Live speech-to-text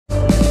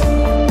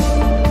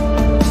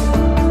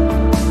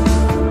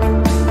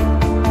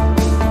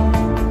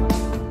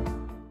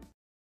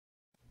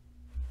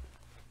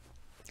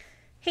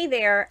Hey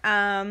there.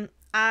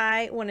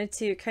 I wanted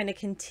to kind of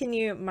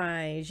continue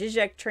my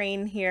Žižek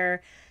train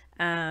here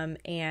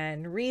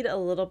and read a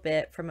little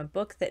bit from a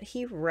book that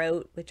he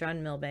wrote with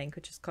John Milbank,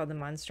 which is called The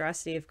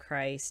Monstrosity of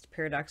Christ,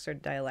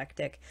 Paradoxical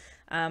Dialectic.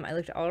 I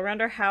looked all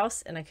around our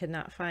house and I could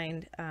not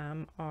find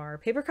our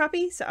paper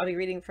copy, so I'll be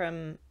reading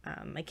from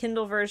my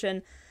Kindle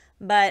version,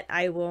 but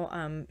I will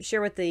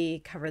share what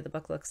the cover of the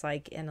book looks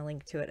like and a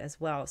link to it as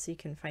well, so you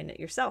can find it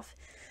yourself.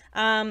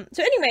 So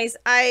anyways,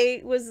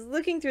 I was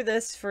looking through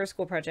this for a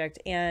school project,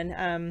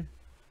 and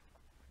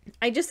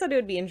I just thought it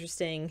would be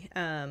interesting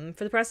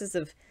for the process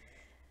of,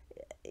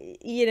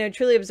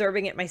 truly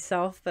absorbing it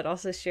myself, but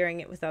also sharing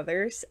it with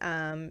others,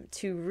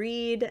 to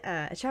read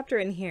a chapter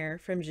in here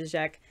from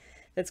Žižek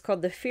that's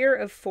called The Fear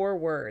of Four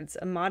Words,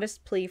 a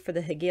modest plea for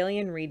the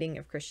Hegelian reading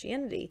of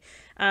Christianity.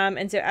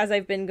 And so as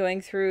I've been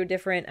going through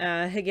different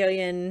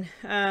Hegelian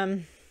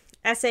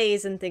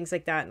essays and things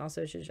like that, and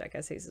also Žižek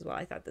essays as well,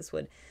 I thought this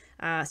would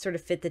sort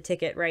of fit the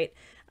ticket, right?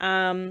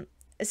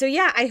 So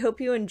yeah, I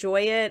hope you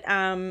enjoy it.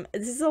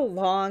 This is a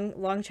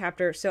long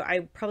chapter, so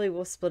I probably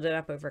will split it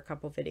up over a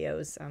couple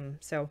videos.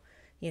 So,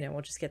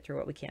 we'll just get through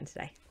what we can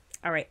today.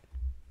 All right,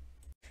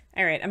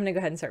 I'm gonna go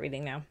ahead and start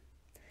reading now.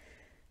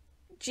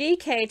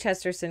 G.K.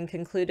 Chesterton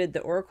concluded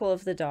The Oracle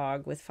of the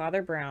Dog with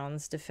Father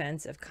Brown's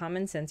defense of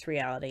common sense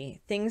reality.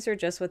 Things are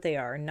just what they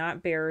are,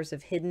 not bearers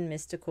of hidden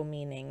mystical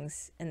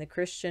meanings, and the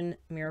Christian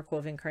miracle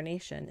of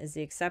incarnation is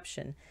the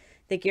exception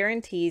that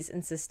guarantees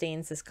and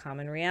sustains this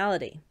common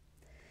reality.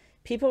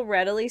 People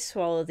readily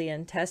swallow the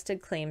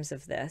untested claims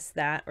of this,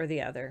 that, or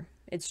the other.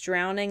 It's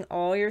drowning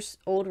all your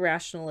old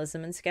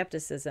rationalism and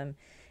skepticism.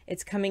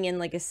 It's coming in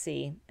like a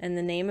sea, and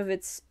the name of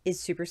it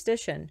is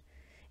superstition.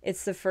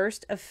 It's the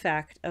first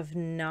effect of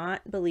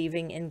not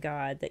believing in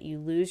God that you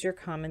lose your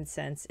common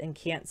sense and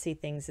can't see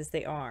things as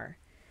they are.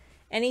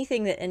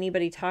 Anything that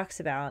anybody talks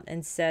about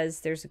and says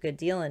there's a good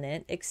deal in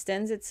it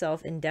extends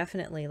itself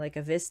indefinitely like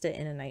a vista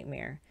in a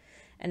nightmare.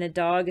 And a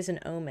dog is an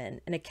omen,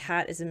 and a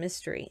cat is a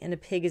mystery, and a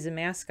pig is a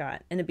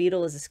mascot, and a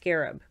beetle is a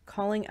scarab,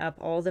 calling up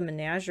all the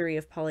menagerie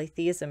of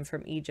polytheism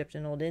from Egypt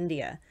and old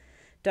India.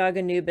 Dog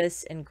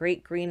Anubis and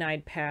great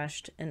green-eyed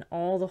Pasht, and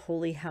all the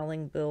holy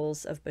howling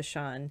bulls of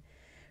Bashan,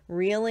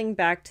 reeling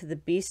back to the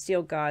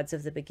bestial gods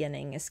of the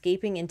beginning,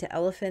 escaping into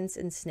elephants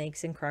and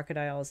snakes and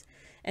crocodiles,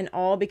 and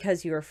all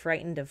because you are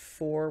frightened of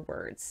four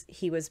words: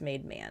 he was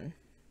made man.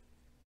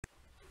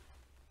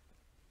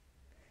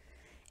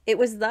 It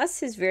was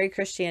thus his very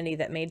Christianity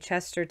that made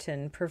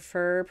Chesterton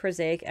prefer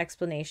prosaic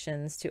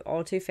explanations to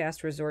all too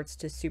fast resorts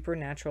to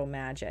supernatural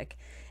magic,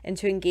 and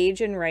to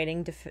engage in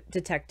writing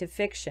detective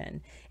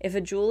fiction. If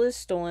a jewel is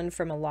stolen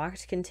from a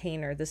locked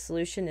container, the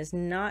solution is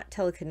not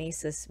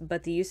telekinesis,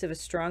 but the use of a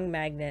strong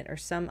magnet or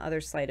some other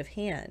sleight of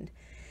hand.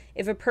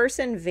 If a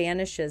person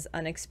vanishes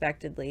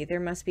unexpectedly, there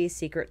must be a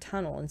secret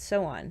tunnel, and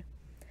so on.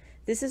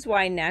 This is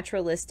why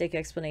naturalistic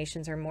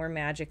explanations are more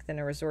magic than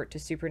a resort to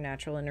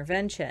supernatural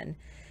intervention.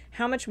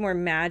 How much more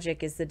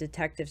magic is the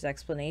detective's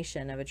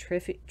explanation of a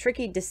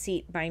tricky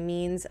deceit by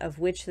means of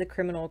which the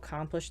criminal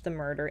accomplished the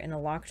murder in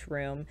a locked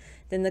room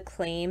than the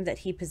claim that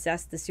he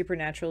possessed the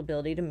supernatural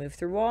ability to move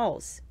through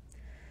walls?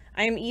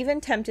 I am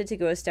even tempted to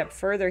go a step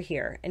further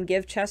here and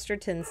give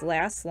Chesterton's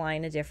last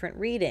line a different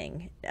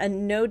reading,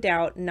 and no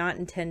doubt not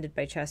intended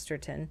by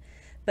Chesterton,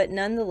 but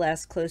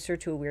nonetheless closer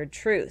to a weird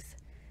truth.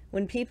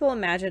 When people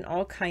imagine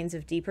all kinds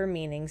of deeper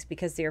meanings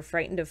because they are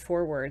frightened of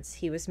four words,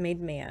 he was made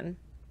man,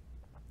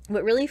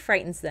 what really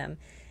frightens them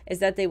is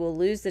that they will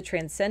lose the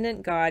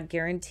transcendent God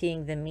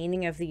guaranteeing the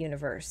meaning of the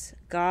universe,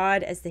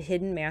 God as the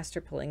hidden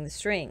master pulling the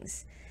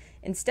strings.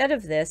 Instead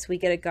of this, we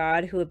get a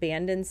God who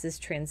abandons this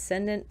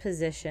transcendent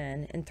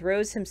position and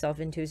throws himself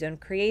into his own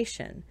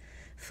creation,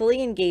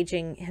 fully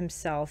engaging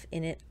himself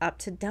in it up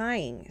to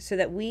dying, so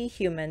that we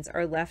humans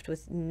are left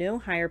with no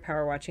higher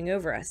power watching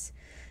over us,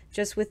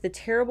 just with the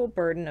terrible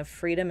burden of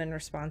freedom and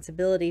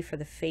responsibility for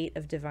the fate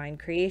of divine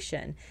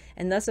creation,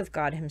 and thus of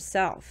God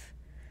himself.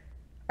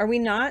 Are we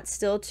not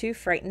still too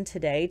frightened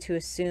today to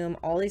assume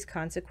all these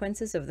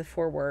consequences of the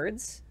four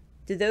words?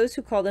 Do those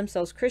who call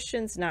themselves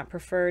Christians not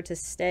prefer to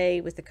stay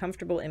with the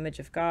comfortable image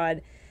of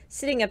God,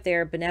 sitting up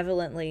there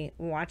benevolently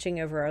watching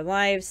over our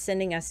lives,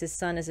 sending us his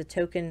son as a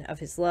token of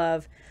his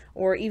love,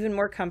 or even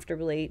more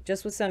comfortably,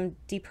 just with some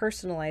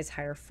depersonalized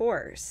higher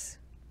force?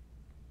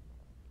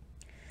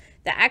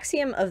 The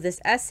axiom of this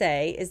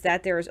essay is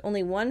that there is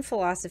only one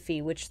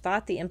philosophy which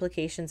thought the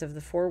implications of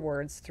the four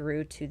words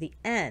through to the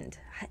end,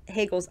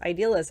 Hegel's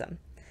idealism,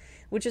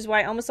 which is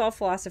why almost all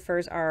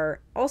philosophers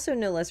are also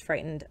no less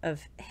frightened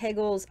of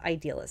Hegel's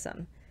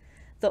idealism.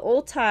 The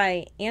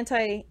ultimate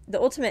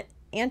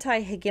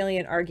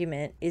anti-Hegelian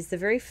argument is the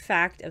very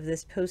fact of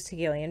this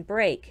post-Hegelian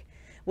break.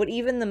 What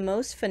even the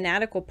most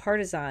fanatical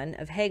partisan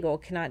of Hegel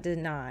cannot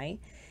deny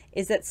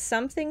is that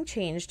something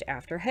changed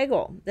after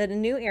Hegel, that a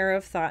new era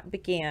of thought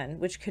began,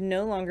 which could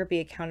no longer be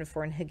accounted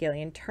for in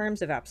Hegelian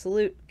terms of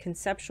absolute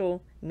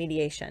conceptual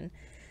mediation.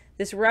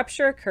 This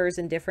rupture occurs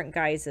in different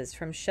guises,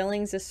 from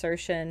Schelling's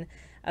assertion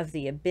of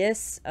the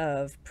abyss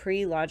of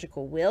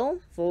pre-logical will,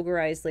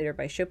 vulgarized later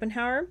by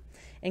Schopenhauer,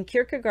 and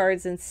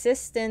Kierkegaard's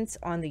insistence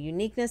on the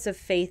uniqueness of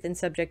faith and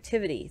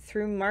subjectivity,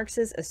 through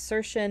Marx's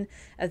assertion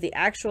of the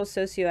actual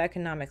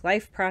socioeconomic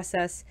life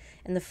process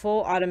and the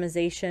full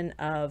automation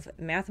of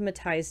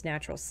mathematized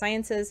natural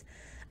sciences,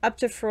 up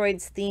to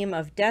Freud's theme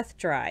of death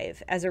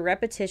drive as a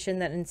repetition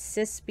that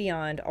insists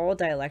beyond all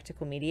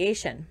dialectical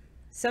mediation.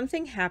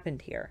 Something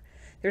happened here.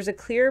 There's a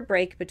clear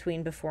break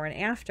between before and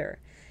after.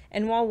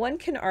 And while one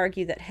can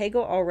argue that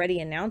Hegel already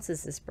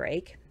announces this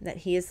break, that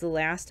he is the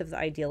last of the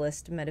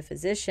idealist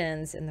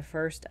metaphysicians and the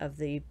first of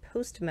the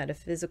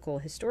post-metaphysical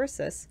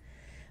historicists,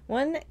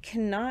 one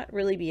cannot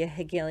really be a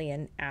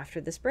Hegelian after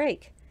this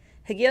break.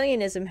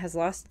 Hegelianism has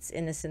lost its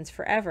innocence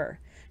forever.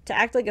 To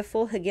act like a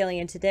full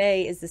Hegelian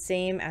today is the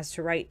same as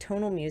to write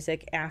tonal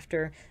music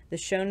after the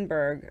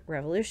Schoenberg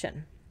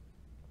Revolution.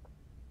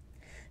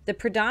 The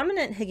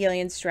predominant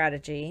Hegelian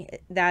strategy,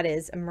 that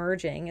is,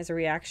 emerging as a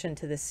reaction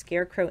to the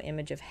scarecrow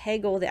image of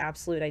Hegel, the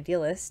absolute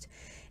idealist,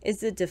 is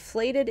the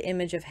deflated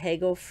image of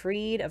Hegel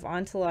freed of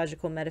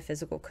ontological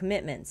metaphysical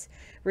commitments,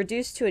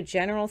 reduced to a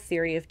general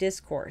theory of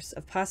discourse,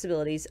 of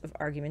possibilities of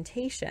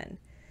argumentation.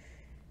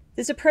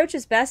 This approach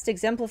is best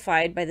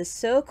exemplified by the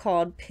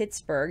so-called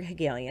Pittsburgh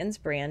Hegelians,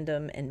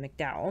 Brandom and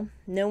McDowell.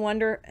 No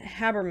wonder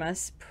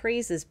Habermas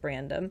praises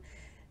Brandom,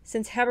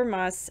 since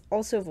Habermas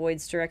also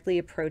avoids directly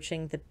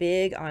approaching the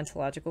big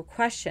ontological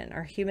question: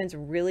 are humans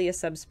really a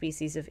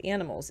subspecies of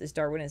animals? Is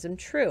Darwinism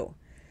true?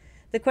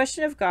 The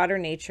question of God or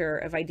nature,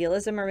 of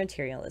idealism or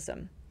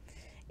materialism.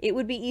 It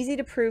would be easy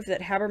to prove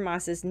that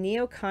Habermas's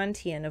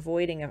neo-Kantian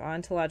avoiding of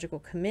ontological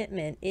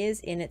commitment is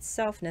in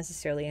itself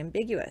necessarily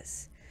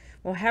ambiguous.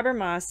 While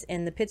Habermas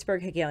and the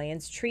Pittsburgh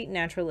Hegelians treat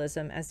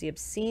naturalism as the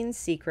obscene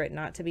secret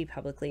not to be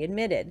publicly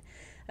admitted.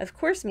 Of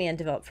course man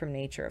developed from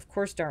nature. Of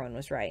course Darwin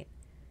was right.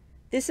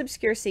 This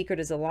obscure secret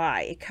is a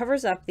lie. It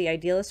covers up the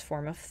idealist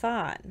form of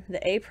thought,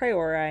 the a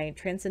priori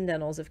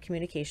transcendentals of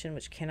communication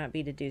which cannot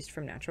be deduced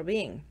from natural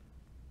being.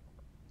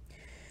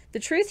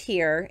 The truth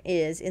here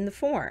is in the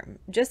form.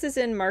 Just as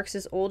in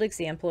Marx's old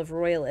example of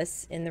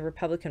royalists in the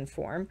Republican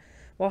form,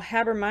 while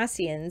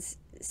Habermasians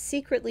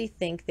secretly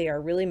think they are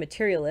really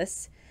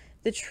materialists,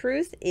 the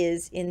truth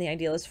is in the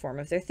idealist form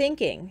of their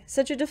thinking.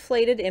 Such a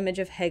deflated image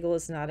of Hegel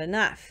is not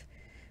enough.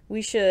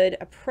 We should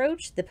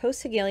approach the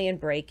post-Hegelian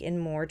break in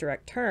more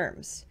direct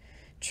terms.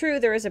 True,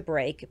 there is a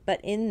break,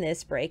 but in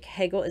this break,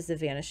 Hegel is the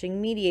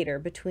vanishing mediator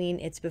between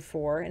its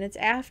before and its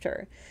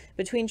after,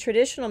 between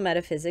traditional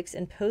metaphysics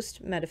and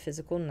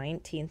post-metaphysical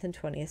 19th and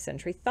 20th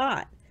century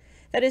thought.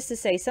 That is to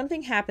say,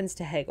 something happens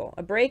to Hegel,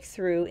 a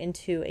breakthrough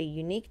into a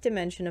unique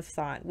dimension of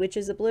thought which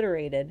is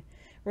obliterated,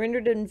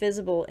 rendered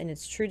invisible in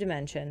its true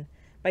dimension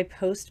by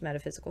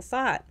post-metaphysical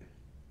thought.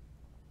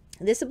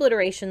 This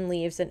obliteration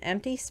leaves an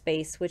empty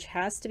space which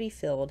has to be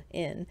filled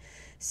in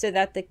so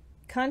that the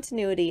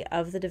continuity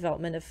of the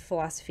development of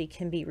philosophy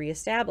can be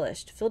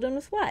reestablished. Filled in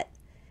with what?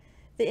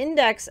 The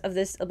index of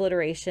this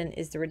obliteration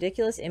is the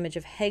ridiculous image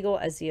of Hegel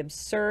as the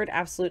absurd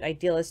absolute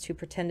idealist who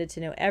pretended to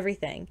know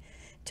everything,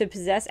 to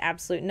possess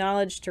absolute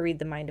knowledge, to read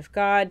the mind of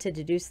God, to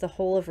deduce the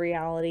whole of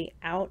reality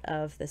out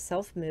of the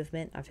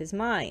self-movement of his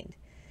mind.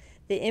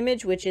 The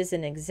image, which is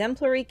an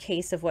exemplary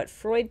case of what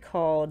Freud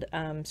called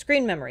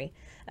screen memory,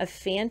 a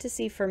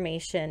fantasy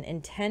formation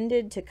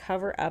intended to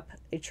cover up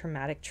a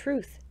traumatic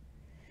truth.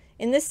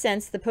 In this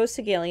sense, the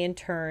post-Hegelian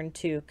turn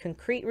to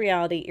concrete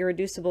reality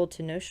irreducible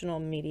to notional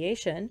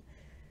mediation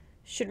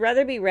should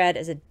rather be read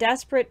as a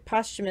desperate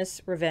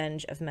posthumous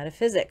revenge of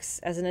metaphysics,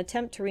 as an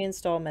attempt to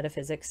reinstall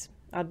metaphysics,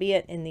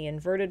 albeit in the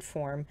inverted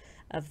form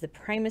of the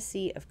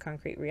primacy of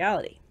concrete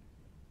reality.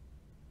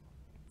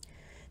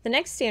 The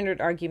next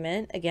standard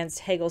argument against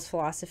Hegel's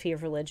philosophy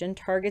of religion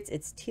targets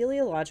its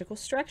teleological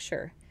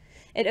structure.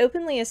 It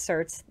openly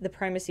asserts the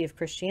primacy of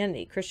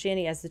Christianity,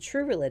 Christianity as the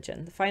true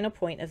religion, the final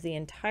point of the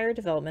entire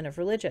development of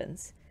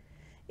religions.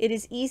 It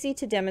is easy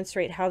to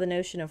demonstrate how the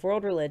notion of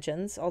world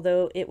religions,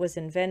 although it was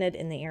invented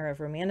in the era of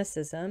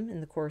Romanticism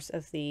in the course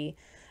of the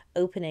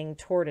opening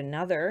toward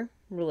another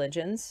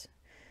religions,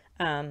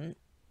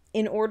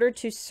 in order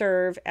to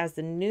serve as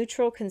the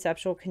neutral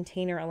conceptual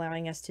container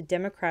allowing us to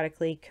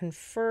democratically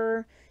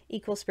confer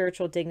equal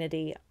spiritual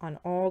dignity on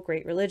all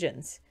great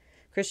religions,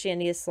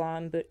 Christianity,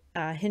 Islam,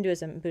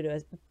 Hinduism,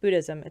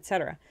 Buddhism,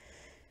 etc.,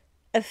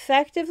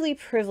 effectively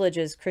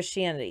privileges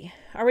Christianity.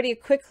 Already a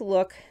quick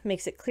look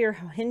makes it clear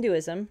how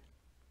Hinduism,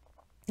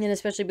 and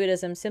especially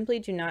Buddhism, simply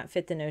do not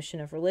fit the notion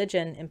of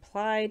religion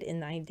implied in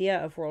the idea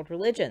of world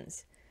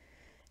religions.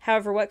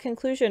 However, what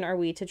conclusion are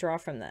we to draw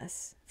from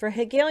this? For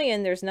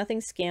Hegelian, there's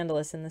nothing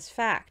scandalous in this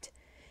fact.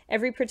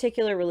 Every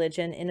particular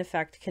religion, in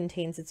effect,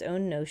 contains its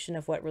own notion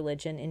of what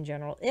religion in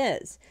general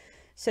is,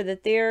 so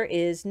that there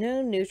is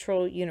no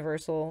neutral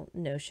universal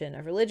notion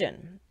of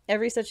religion.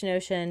 Every such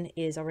notion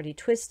is already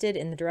twisted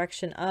in the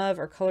direction of,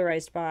 or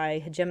colorized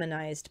by,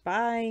 hegemonized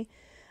by,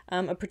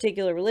 a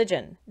particular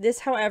religion. This,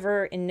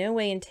 however, in no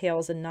way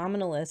entails a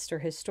nominalist or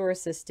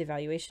historicist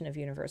evaluation of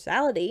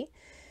universality.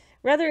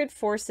 Rather, it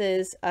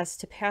forces us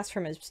to pass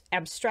from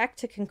abstract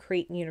to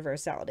concrete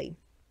universality,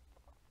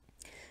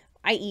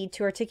 i.e.,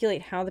 to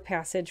articulate how the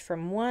passage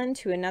from one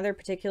to another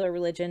particular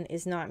religion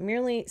is not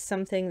merely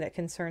something that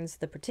concerns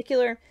the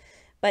particular,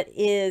 but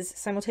is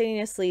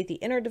simultaneously the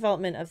inner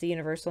development of the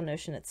universal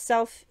notion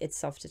itself, its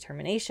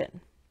self-determination.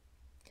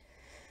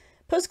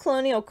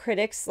 Post-colonial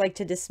critics like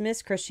to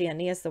dismiss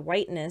Christianity as the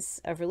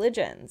whiteness of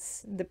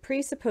religions, the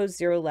presupposed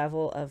zero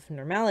level of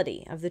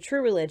normality of the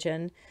true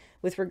religion,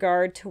 with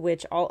regard to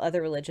which all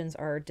other religions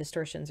are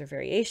distortions or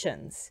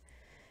variations.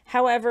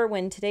 However,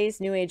 when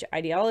today's New Age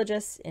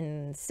ideologists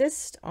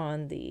insist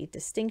on the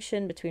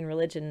distinction between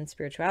religion and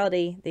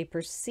spirituality, they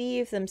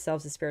perceive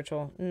themselves as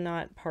spiritual,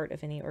 not part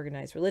of any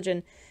organized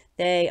religion.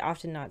 They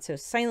often not so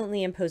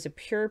silently impose a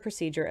pure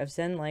procedure of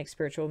Zen-like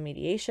spiritual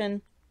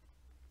meditation,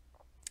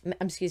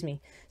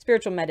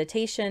 spiritual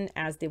meditation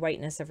as the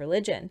whiteness of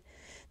religion.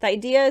 The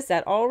idea is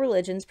that all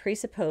religions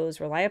presuppose,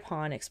 rely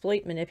upon,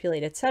 exploit,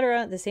 manipulate,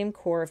 etc., the same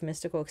core of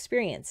mystical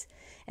experience,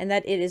 and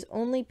that it is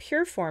only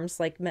pure forms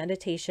like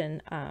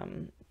meditation,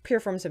 pure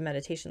forms of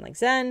meditation like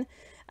Zen,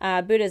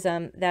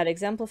 Buddhism, that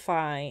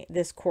exemplify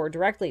this core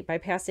directly,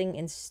 bypassing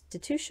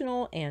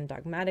institutional and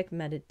dogmatic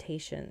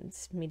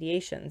mediations.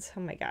 Oh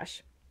my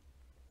gosh.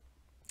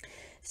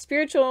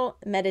 Spiritual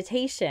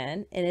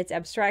meditation, in its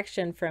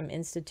abstraction from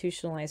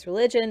institutionalized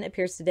religion,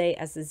 appears today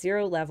as the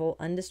zero-level,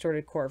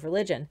 undistorted core of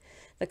religion,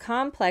 the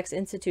complex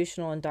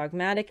institutional and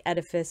dogmatic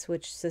edifice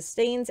which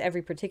sustains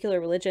every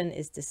particular religion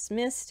is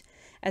dismissed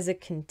as a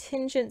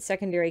contingent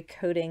secondary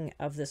coating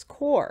of this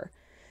core.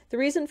 The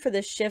reason for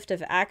this shift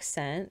of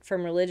accent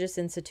from religious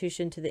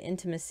institution to the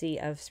intimacy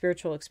of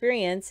spiritual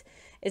experience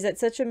is that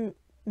such a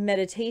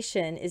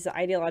meditation is the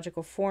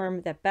ideological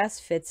form that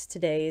best fits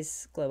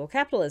today's global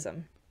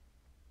capitalism.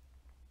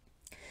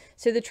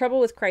 So the trouble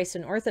with Christ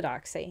and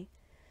orthodoxy.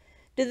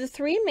 Do the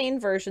three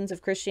main versions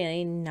of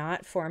Christianity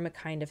not form a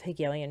kind of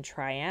Hegelian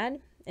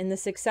triad? In the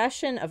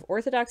succession of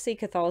orthodoxy,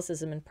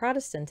 Catholicism, and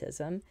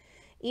Protestantism,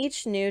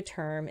 each new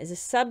term is a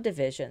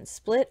subdivision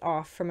split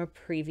off from a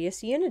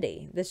previous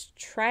unity. This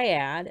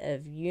triad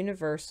of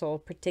universal,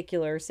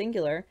 particular,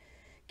 singular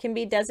can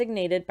be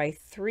designated by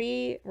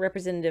three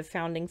representative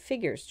founding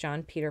figures,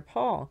 John, Peter,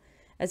 Paul,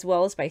 as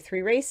well as by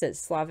three races,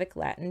 Slavic,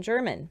 Latin,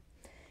 German.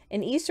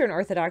 In Eastern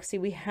Orthodoxy,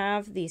 we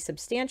have the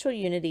substantial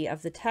unity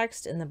of the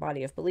text in the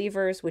body of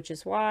believers, which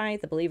is why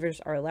the believers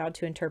are allowed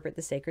to interpret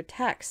the sacred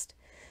text.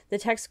 The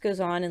text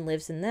goes on and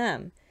lives in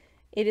them.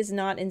 It is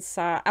not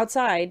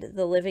outside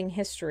the living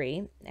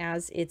history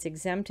as its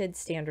exempted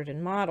standard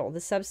and model. The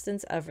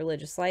substance of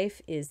religious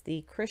life is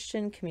the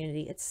Christian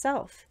community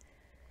itself.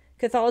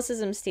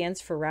 Catholicism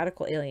stands for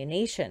radical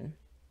alienation,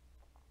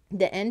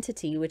 the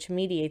entity which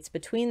mediates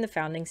between the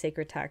founding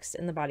sacred text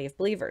and the body of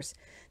believers.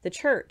 The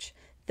Church,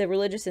 the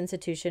religious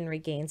institution,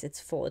 regains its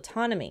full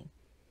autonomy.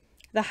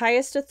 The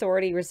highest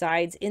authority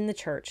resides in the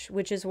Church,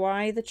 which is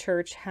why the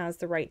Church has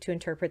the right to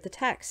interpret the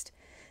text.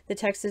 The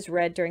text is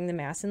read during the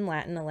Mass in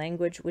Latin, a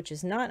language which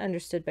is not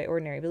understood by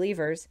ordinary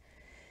believers,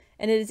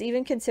 and it is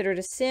even considered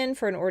a sin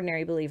for an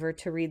ordinary believer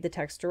to read the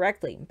text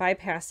directly,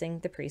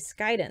 bypassing the priest's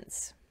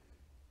guidance.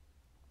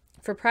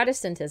 For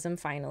Protestantism,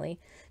 finally,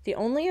 the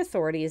only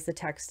authority is the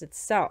text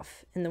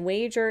itself, and the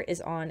wager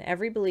is on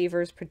every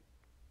believer's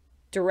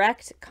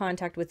direct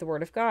contact with the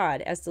Word of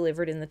God as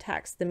delivered in the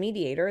text. The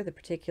mediator, the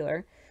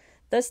particular,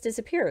 thus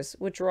disappears,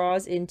 which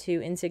draws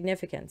into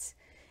insignificance,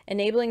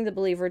 enabling the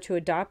believer to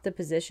adopt the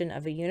position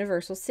of a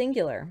universal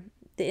singular,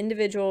 the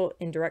individual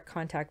in direct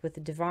contact with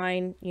the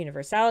divine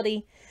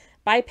universality,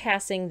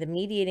 bypassing the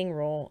mediating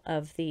role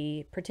of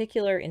the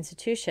particular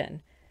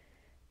institution.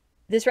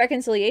 This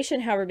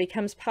reconciliation, however,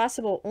 becomes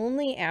possible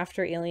only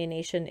after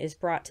alienation is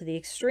brought to the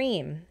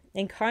extreme,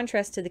 in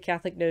contrast to the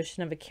Catholic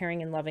notion of a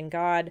caring and loving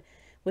God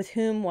with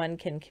whom one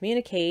can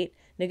communicate,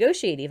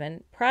 negotiate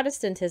even.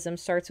 Protestantism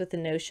starts with the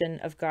notion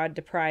of God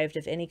deprived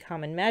of any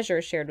common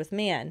measure shared with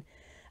man,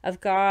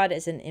 of God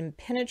as an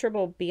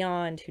impenetrable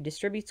beyond who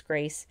distributes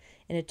grace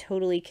in a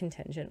totally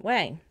contingent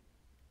way.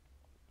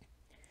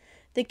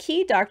 The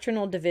key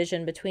doctrinal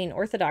division between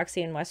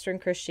Orthodoxy and Western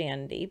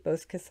Christianity,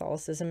 both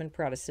Catholicism and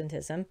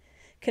Protestantism,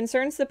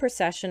 concerns the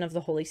procession of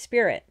the Holy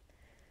Spirit.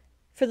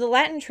 For the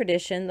Latin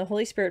tradition, the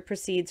Holy Spirit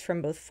proceeds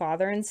from both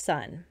Father and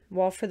Son,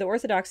 while for the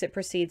Orthodox it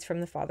proceeds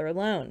from the Father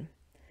alone.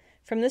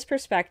 From this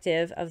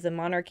perspective of the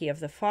monarchy of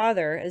the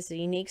Father as the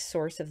unique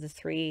source of the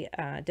three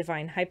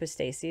divine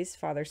hypostases,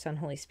 Father, Son,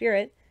 Holy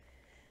Spirit,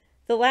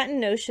 the Latin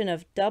notion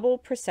of double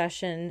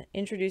procession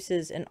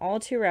introduces an all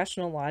too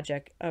rational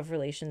logic of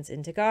relations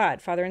into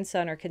God. Father and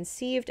Son are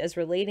conceived as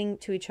relating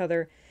to each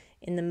other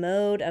in the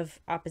mode of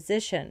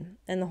opposition,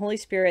 and the Holy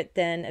Spirit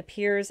then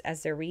appears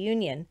as their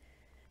reunion,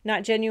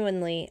 not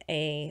genuinely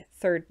a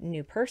third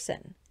new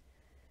person.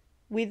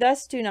 We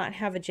thus do not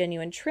have a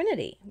genuine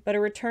Trinity, but a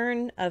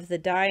return of the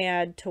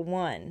dyad to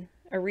one,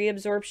 a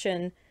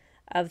reabsorption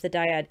of the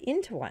dyad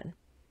into one.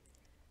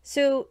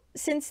 So,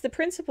 since the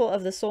principle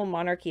of the sole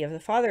monarchy of the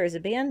Father is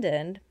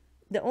abandoned,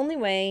 the only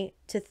way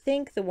to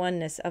think the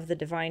oneness of the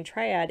divine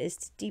triad is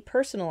to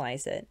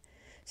depersonalize it,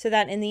 so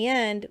that in the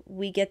end,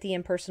 we get the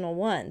impersonal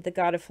one, the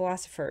God of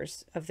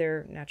philosophers of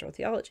their natural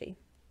theology.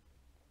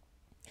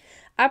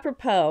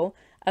 Apropos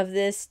of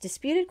this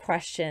disputed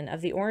question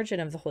of the origin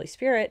of the Holy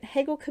Spirit,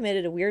 Hegel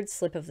committed a weird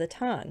slip of the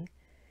tongue.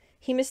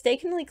 He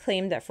mistakenly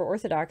claimed that for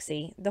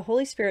orthodoxy, the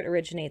Holy Spirit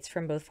originates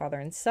from both Father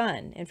and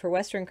Son, and for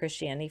Western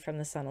Christianity from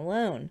the Son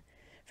alone,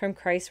 from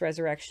Christ's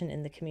resurrection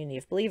in the community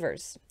of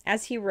believers.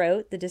 As he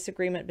wrote, the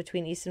disagreement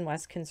between East and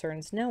West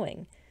concerns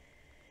knowing.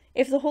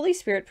 If the Holy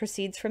Spirit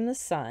proceeds from the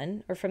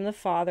Son, or from the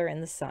Father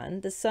and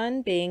the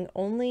Son being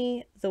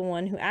only the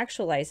one who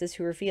actualizes,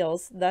 who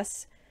reveals,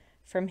 thus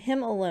from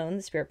him alone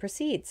the Spirit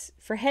proceeds.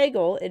 For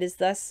Hegel, it is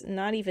thus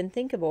not even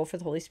thinkable for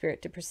the Holy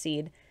Spirit to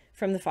proceed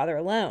from the Father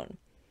alone.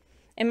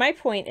 And my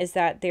point is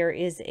that there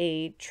is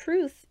a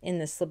truth in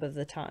this slip of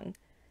the tongue.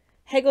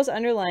 Hegel's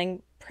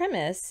underlying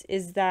premise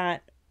is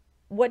that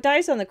what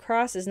dies on the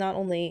cross is not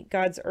only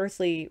God's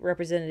earthly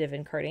representative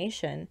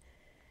incarnation,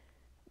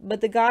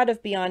 but the God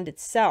of beyond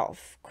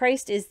itself.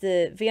 Christ is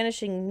the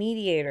vanishing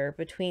mediator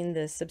between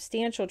the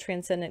substantial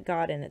transcendent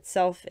God in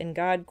itself and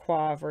God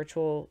qua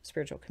virtual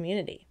spiritual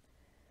community.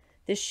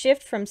 This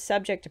shift from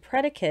subject to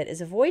predicate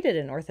is avoided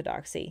in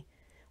orthodoxy,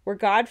 where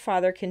God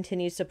Father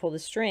continues to pull the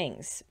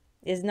strings,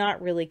 is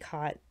not really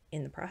caught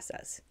in the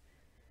process.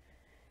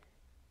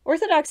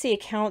 Orthodoxy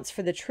accounts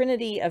for the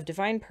trinity of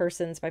divine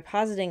persons by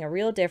positing a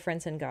real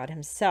difference in God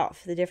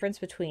himself, the difference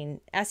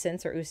between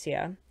essence, or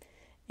ousia,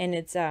 and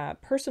its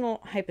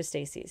personal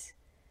hypostases.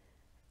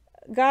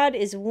 God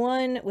is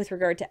one with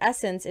regard to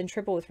essence and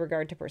triple with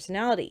regard to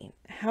personality.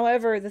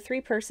 However, the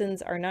three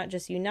persons are not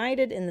just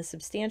united in the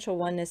substantial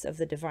oneness of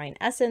the divine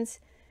essence,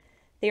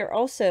 they are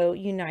also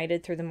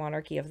united through the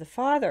monarchy of the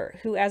Father,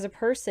 who as a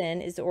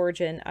person is the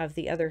origin of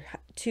the other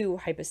two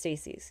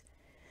hypostases.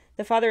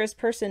 The Father as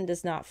person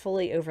does not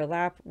fully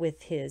overlap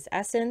with his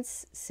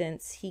essence,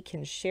 since he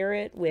can share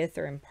it with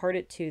or impart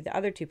it to the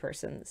other two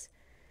persons,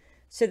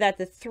 so that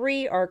the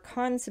three are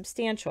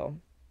consubstantial.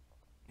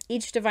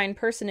 Each divine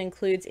person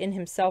includes in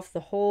himself the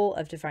whole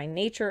of divine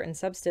nature and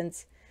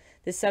substance.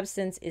 The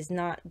substance is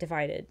not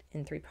divided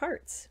in three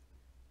parts.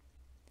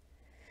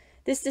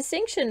 This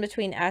distinction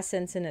between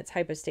essence and its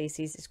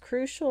hypostases is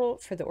crucial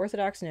for the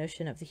orthodox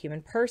notion of the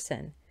human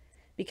person,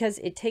 because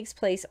it takes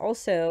place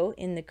also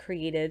in the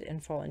created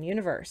and fallen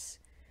universe.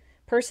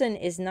 Person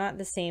is not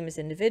the same as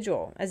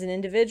individual. As an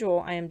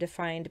individual, I am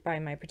defined by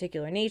my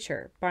particular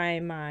nature, by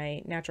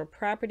my natural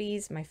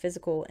properties, my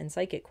physical and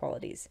psychic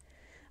qualities.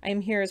 I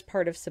am here as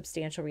part of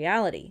substantial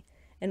reality,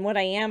 and what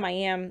I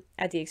am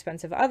at the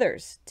expense of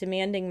others,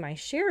 demanding my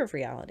share of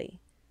reality.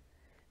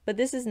 But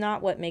this is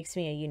not what makes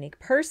me a unique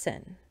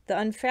person, the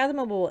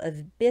unfathomable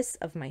abyss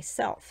of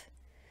myself.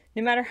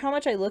 No matter how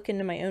much I look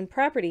into my own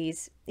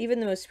properties, even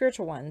the most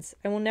spiritual ones,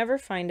 I will never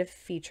find a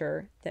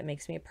feature that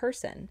makes me a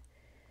person.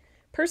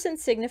 Person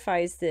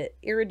signifies the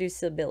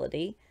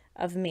irreducibility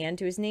of man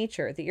to his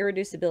nature, the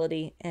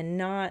irreducibility and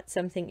not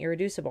something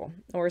irreducible,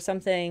 or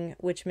something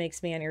which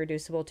makes man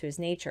irreducible to his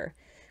nature,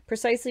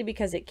 precisely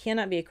because it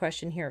cannot be a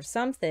question here of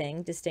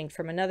something distinct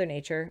from another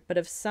nature, but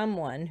of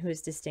someone who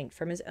is distinct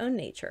from his own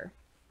nature.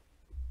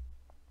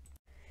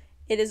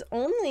 It is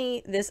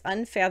only this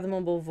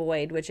unfathomable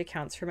void which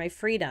accounts for my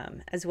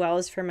freedom, as well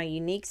as for my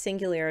unique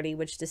singularity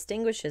which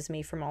distinguishes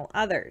me from all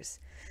others.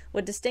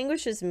 What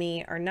distinguishes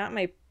me are not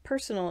my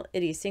personal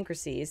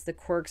idiosyncrasies, the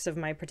quirks of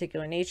my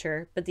particular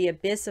nature, but the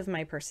abyss of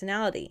my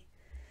personality.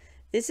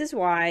 This is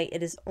why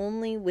it is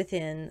only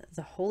within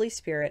the Holy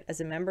Spirit as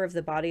a member of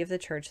the body of the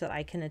Church that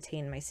I can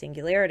attain my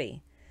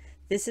singularity.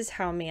 This is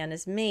how man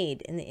is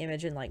made in the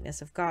image and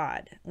likeness of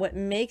God. What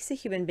makes a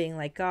human being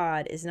like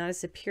God is not a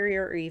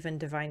superior or even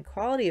divine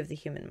quality of the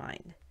human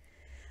mind.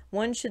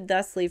 One should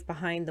thus leave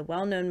behind the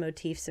well-known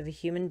motifs of a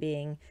human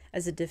being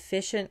as a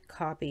deficient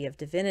copy of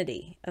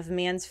divinity, of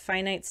man's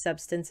finite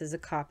substance as a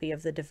copy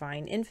of the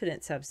divine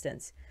infinite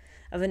substance,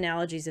 of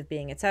analogies of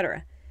being,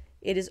 etc.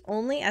 It is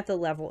only at the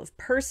level of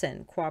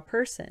person,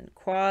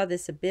 qua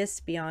this abyss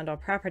beyond all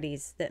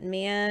properties, that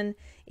man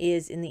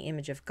is in the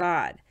image of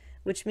God,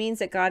 which means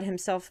that God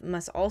himself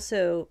must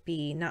also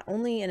be not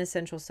only an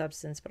essential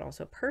substance, but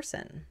also a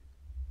person.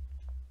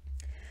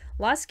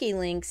 Lasky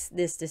links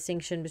this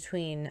distinction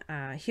between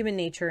human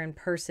nature and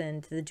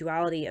person to the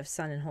duality of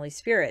Son and Holy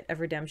Spirit, of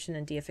redemption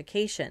and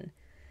deification.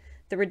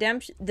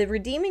 The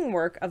redeeming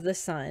work of the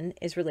Son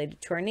is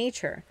related to our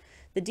nature.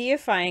 The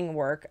deifying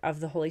work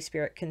of the Holy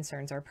Spirit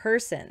concerns our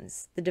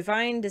persons. The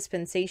divine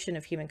dispensation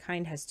of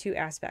humankind has two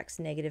aspects,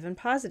 negative and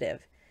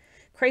positive.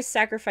 Christ's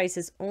sacrifice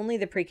is only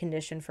the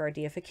precondition for our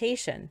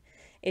deification.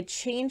 It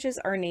changes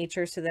our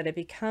nature so that it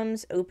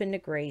becomes open to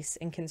grace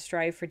and can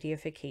strive for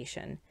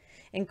deification.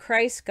 In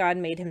Christ, God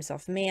made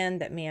himself man,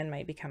 that man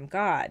might become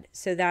God,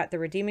 so that the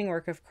redeeming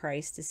work of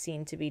Christ is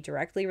seen to be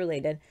directly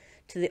related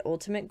to the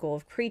ultimate goal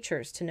of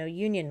creatures, to know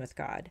union with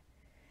God.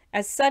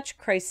 As such,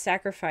 Christ's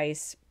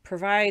sacrifice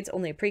provides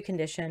only a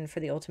precondition for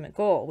the ultimate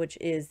goal, which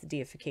is the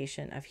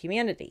deification of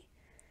humanity.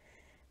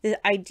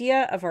 The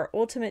idea of our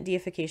ultimate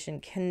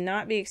deification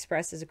cannot be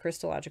expressed as a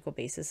Christological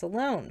basis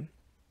alone,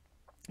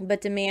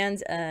 but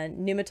demands a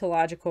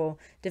pneumatological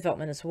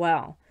development as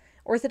well.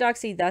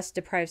 Orthodoxy thus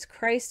deprives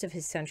Christ of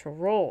his central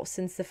role,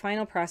 since the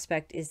final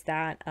prospect is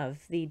that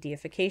of the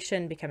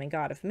deification, becoming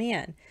God of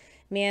man.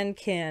 Man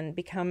can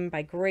become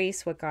by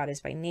grace what God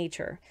is by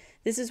nature.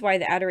 This is why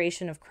the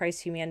adoration of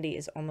Christ's humanity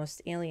is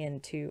almost alien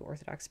to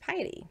Orthodox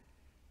piety.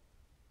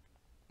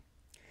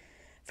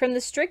 From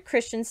the strict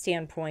Christian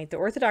standpoint, the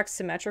Orthodox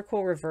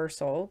symmetrical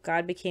reversal,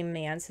 God became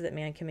man so that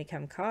man can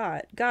become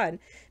God,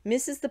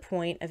 misses the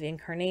point of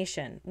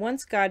incarnation.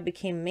 Once God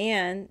became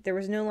man, there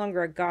was no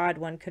longer a God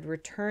one could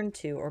return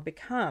to or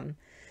become.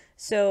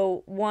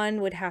 So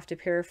one would have to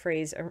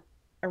paraphrase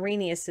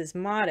Irenaeus's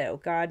motto,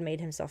 God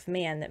made himself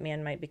man, that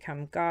man might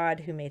become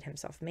God who made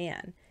himself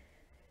man.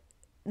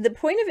 The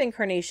point of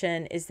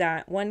incarnation is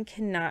that one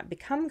cannot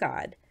become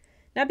God,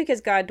 not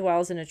because God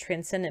dwells in a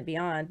transcendent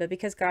beyond, but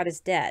because God is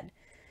dead.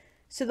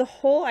 So the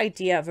whole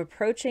idea of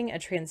approaching a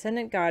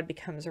transcendent God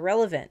becomes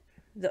irrelevant.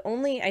 The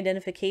only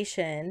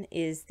identification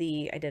is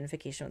the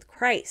identification with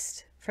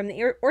Christ. From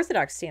the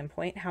Orthodox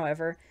standpoint,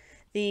 however,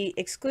 the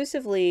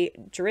exclusively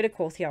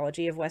juridical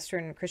theology of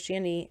Western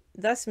Christianity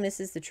thus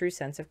misses the true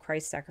sense of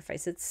Christ's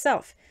sacrifice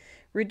itself,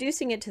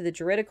 reducing it to the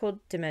juridical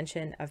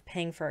dimension of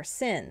paying for our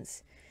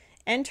sins.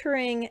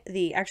 Entering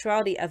the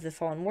actuality of the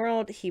fallen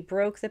world, he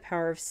broke the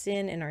power of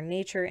sin in our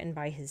nature, and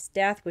by his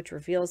death, which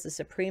reveals the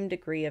supreme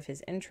degree of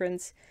his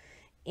entrance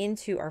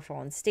into our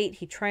fallen state,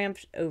 he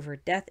triumphed over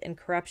death and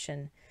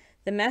corruption.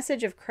 The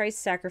message of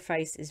Christ's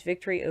sacrifice is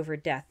victory over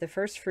death, the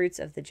first fruits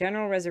of the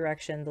general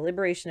resurrection, the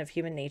liberation of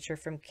human nature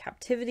from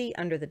captivity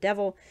under the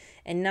devil,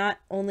 and not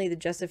only the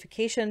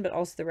justification, but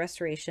also the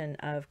restoration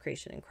of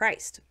creation in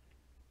Christ.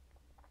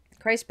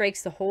 Christ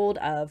breaks the hold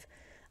of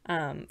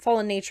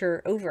fallen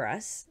nature over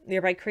us,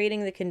 thereby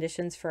creating the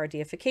conditions for our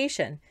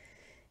deification.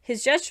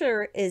 His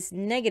gesture is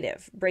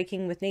negative,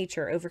 breaking with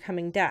nature,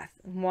 overcoming death,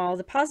 while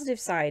the positive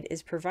side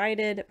is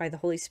provided by the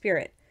Holy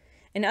Spirit.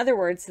 In other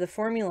words, the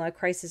formula,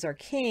 Christ is our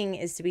King,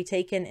 is to be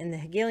taken in the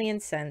Hegelian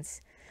sense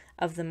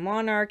of the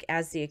monarch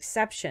as the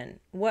exception.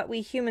 What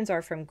we humans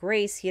are from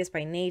grace, he is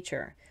by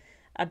nature,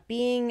 a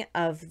being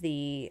of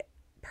the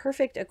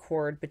perfect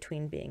accord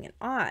between being and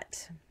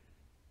ought.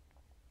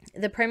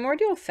 The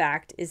primordial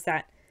fact is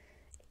the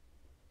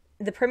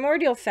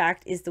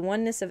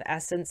oneness of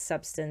essence,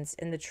 substance,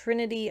 and the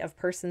trinity of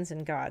persons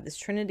in God. This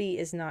trinity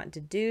is not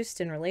deduced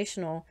and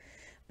relational,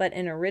 but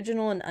an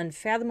original and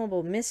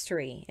unfathomable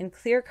mystery, in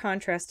clear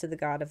contrast to the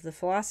God of the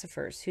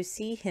philosophers, who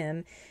see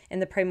him in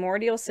the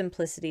primordial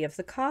simplicity of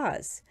the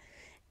cause.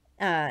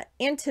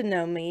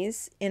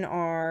 Antinomies in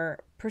our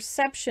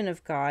perception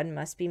of God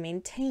must be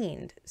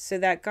maintained, so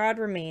that God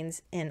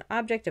remains an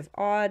object of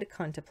awed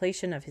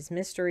contemplation of his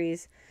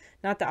mysteries,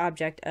 not the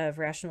object of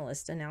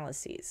rationalist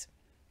analyses.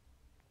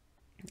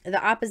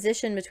 The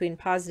opposition between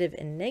positive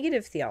and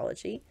negative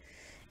theology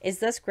is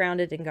thus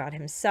grounded in God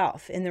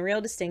himself, in the real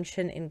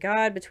distinction in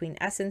God between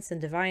essence and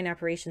divine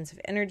operations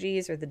of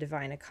energies, or the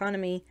divine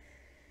economy.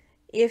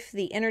 If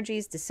the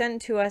energies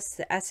descend to us,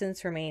 the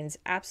essence remains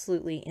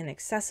absolutely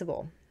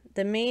inaccessible.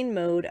 The main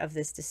mode of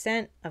this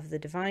descent of the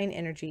divine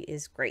energy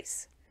is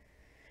grace.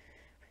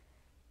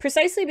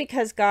 Precisely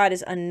because God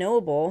is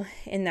unknowable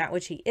in that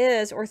which he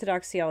is,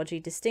 Orthodox theology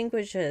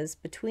distinguishes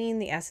between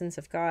the essence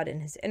of God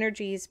and his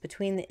energies,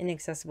 between the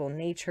inaccessible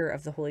nature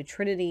of the Holy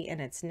Trinity and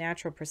its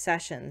natural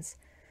processions.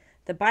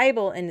 The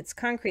Bible, in its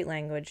concrete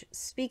language,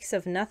 speaks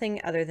of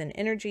nothing other than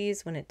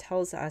energies when it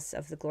tells us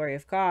of the glory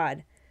of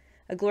God,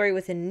 a glory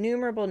with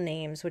innumerable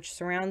names which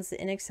surrounds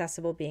the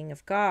inaccessible being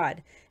of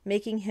God,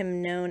 making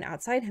him known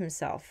outside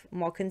himself,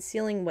 while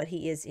concealing what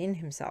he is in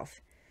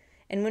himself.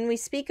 And when we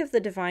speak of the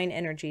divine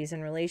energies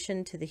in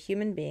relation to the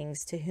human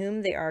beings to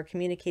whom they are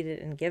communicated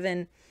and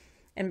given,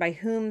 and by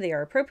whom they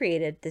are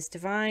appropriated, this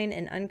divine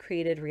and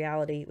uncreated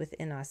reality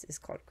within us is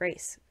called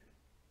grace.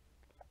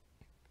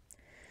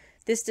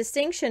 This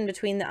distinction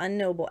between the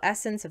unknowable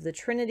essence of the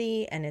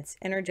Trinity and its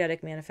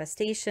energetic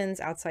manifestations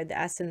outside the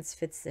essence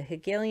fits the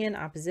Hegelian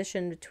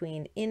opposition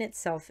between in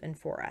itself and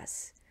for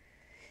us.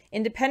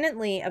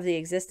 Independently of the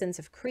existence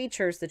of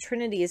creatures, the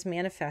Trinity is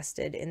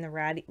manifested in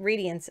the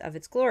radiance of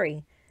its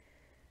glory.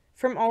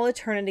 From all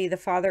eternity, the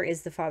Father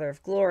is the Father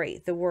of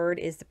glory, the Word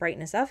is the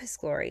brightness of his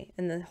glory,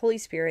 and the Holy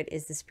Spirit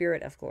is the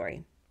Spirit of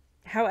glory.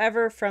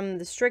 However, from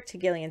the strict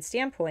Hegelian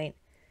standpoint,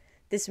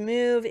 this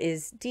move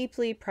is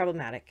deeply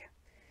problematic.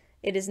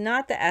 It is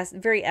not the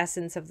very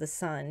essence of the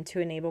Son to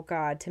enable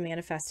God to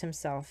manifest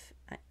himself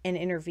and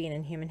intervene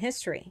in human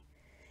history.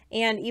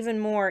 And even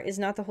more, is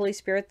not the Holy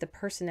Spirit the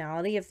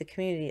personality of the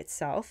community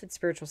itself, its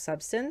spiritual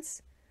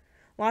substance?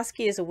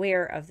 Losky is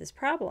aware of this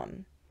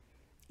problem.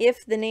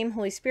 If the name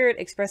Holy Spirit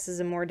expresses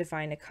a more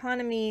divine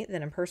economy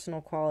than a personal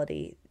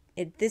quality,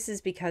 this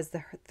is because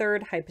the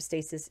third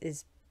hypostasis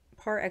is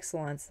par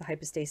excellence the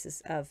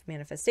hypostasis of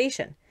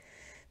manifestation,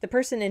 the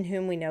person in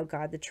whom we know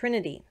God the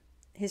Trinity.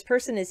 His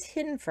person is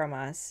hidden from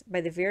us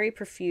by the very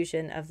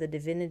profusion of the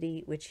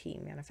divinity which he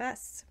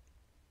manifests.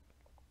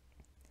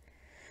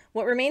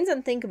 What remains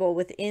unthinkable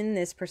within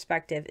this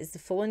perspective is the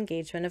full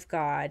engagement of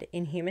God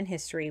in human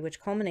history,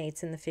 which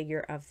culminates in the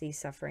figure of the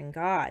suffering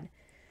God.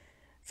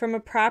 From a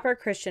proper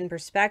Christian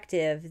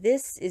perspective,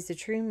 this is the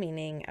true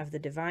meaning of the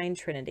divine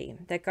Trinity,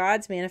 that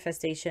God's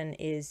manifestation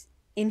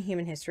in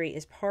human history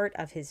is part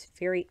of his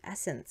very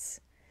essence.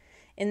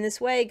 In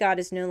this way, God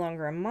is no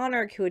longer a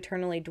monarch who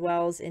eternally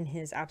dwells in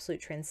his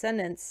absolute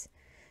transcendence.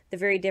 The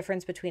very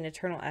difference between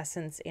eternal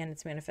essence and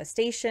its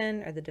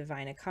manifestation, or the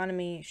divine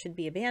economy, should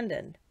be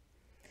abandoned.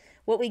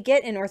 What we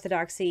get in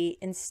orthodoxy,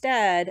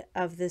 instead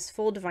of this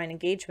full divine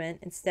engagement,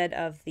 instead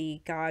of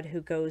the God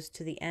who goes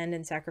to the end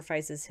and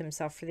sacrifices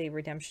himself for the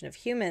redemption of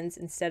humans,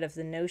 instead of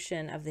the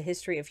notion of the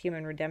history of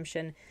human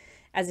redemption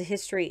as a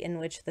history in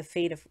which the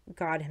fate of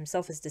God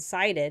himself is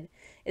decided,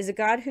 is a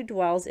God who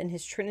dwells in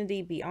his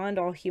Trinity beyond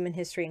all human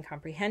history and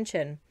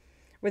comprehension,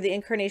 where the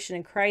incarnation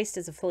in Christ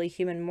as a fully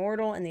human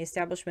mortal and the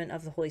establishment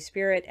of the Holy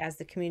Spirit as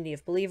the community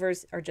of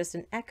believers are just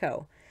an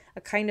echo,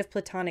 a kind of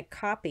Platonic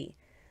copy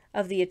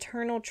of the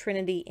eternal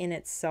Trinity in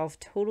itself,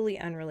 totally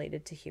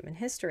unrelated to human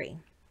history.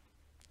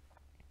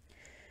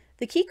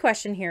 The key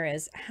question here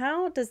is,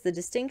 how does the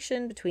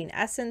distinction between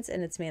essence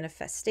and its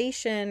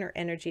manifestation, or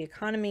energy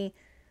economy,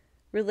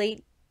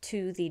 relate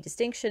to the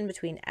distinction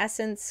between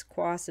essence,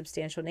 qua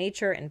substantial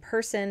nature, and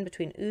person,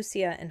 between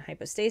ousia and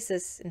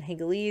hypostasis, and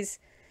Hegelese,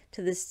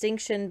 to the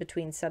distinction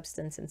between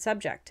substance and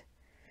subject?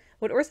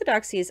 What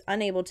orthodoxy is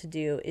unable to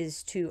do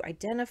is to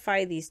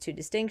identify these two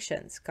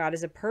distinctions. God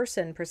is a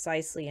person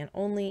precisely and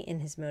only in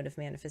his mode of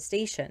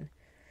manifestation.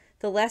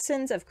 The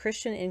lessons of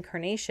Christian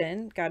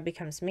incarnation, God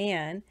becomes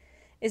man,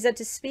 is that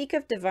to speak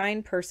of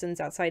divine persons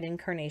outside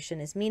incarnation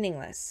is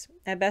meaningless,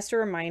 at best a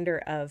reminder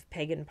of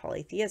pagan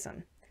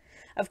polytheism.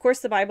 Of course,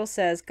 the Bible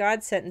says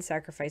God sent and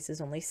sacrificed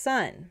his only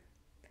Son.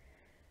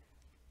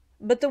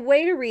 But the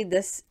way to read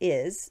this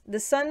is, the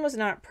Son was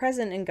not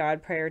present in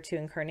God prior to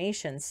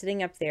incarnation,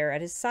 sitting up there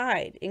at his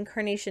side.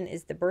 Incarnation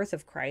is the birth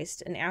of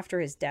Christ, and after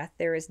his death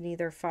there is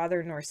neither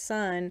Father nor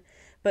Son,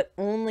 but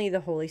only the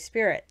Holy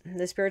Spirit,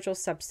 the spiritual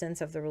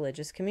substance of the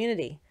religious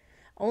community.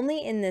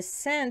 Only in this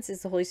sense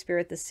is the Holy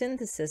Spirit the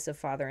synthesis of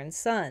Father and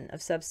Son,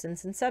 of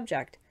substance and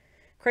subject.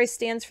 Christ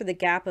stands for the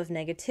gap of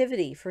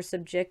negativity, for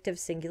subjective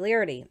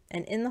singularity,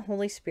 and in the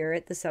Holy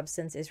Spirit the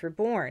substance is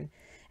reborn,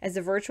 as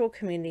a virtual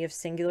community of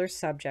singular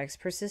subjects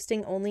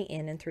persisting only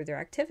in and through their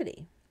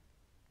activity.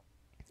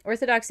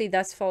 Orthodoxy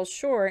thus falls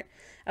short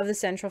of the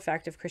central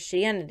fact of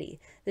Christianity,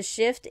 the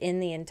shift in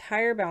the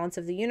entire balance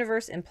of the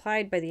universe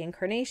implied by the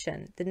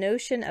Incarnation. The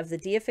notion of the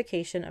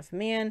deification of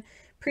man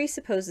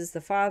presupposes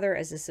the Father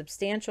as a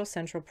substantial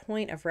central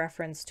point of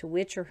reference to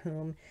which or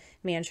whom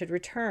man should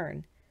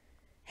return.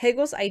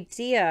 Hegel's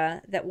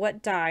idea that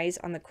what dies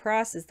on the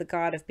cross is the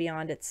God of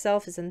beyond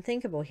itself is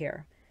unthinkable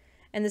here.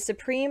 And the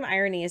supreme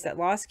irony is that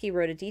Losky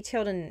wrote a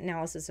detailed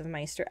analysis of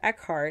Meister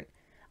Eckhart,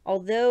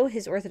 although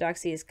his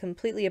orthodoxy is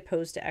completely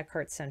opposed to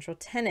Eckhart's central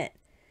tenet,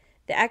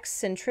 the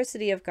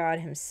eccentricity of God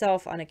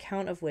himself, on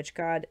account of which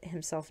God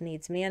himself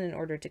needs man in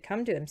order to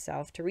come to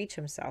himself, to reach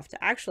himself,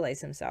 to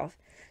actualize himself,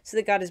 so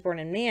that God is born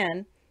in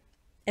man,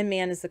 and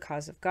man is the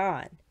cause of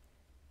God.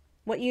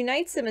 What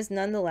unites them is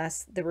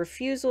nonetheless the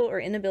refusal or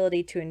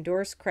inability to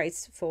endorse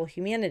Christ's full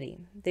humanity.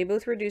 They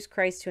both reduce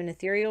Christ to an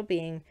ethereal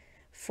being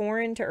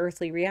foreign to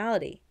earthly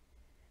reality.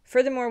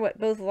 Furthermore, what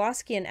both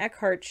Losky and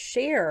Eckhart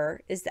share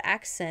is the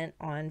accent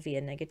on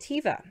via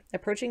negativa,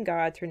 approaching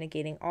God through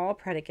negating all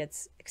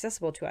predicates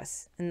accessible to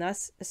us, and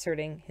thus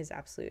asserting his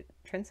absolute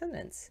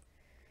transcendence.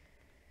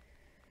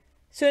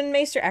 So in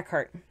Meister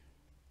Eckhart,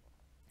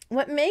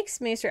 what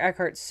makes Meister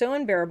Eckhart so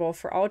unbearable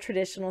for all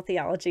traditional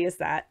theology is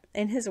that,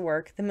 in his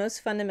work, the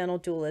most fundamental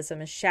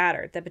dualism is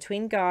shattered, that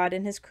between God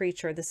and his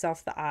creature, the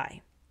self, the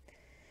I.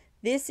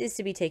 This is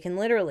to be taken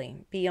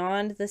literally,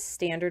 beyond the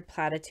standard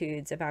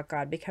platitudes about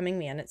God becoming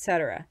man,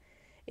 etc.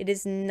 It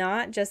is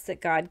not just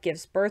that God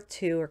gives birth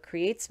to or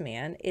creates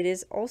man, it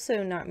is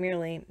also not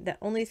merely that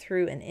only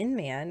through and in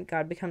man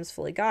God becomes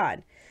fully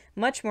God.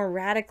 Much more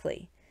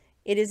radically,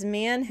 it is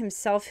man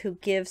himself who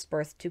gives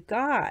birth to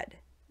God.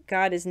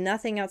 God is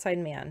nothing outside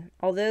man,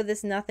 although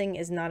this nothing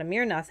is not a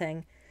mere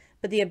nothing,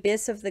 but the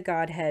abyss of the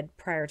Godhead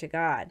prior to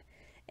God.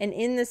 And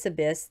in this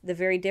abyss, the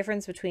very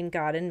difference between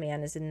God and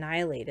man is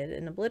annihilated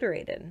and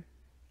obliterated.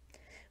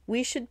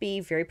 We should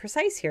be very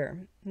precise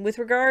here. With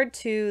regard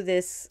to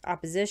this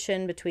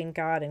opposition between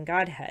God and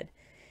Godhead,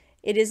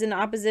 it is an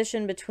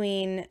opposition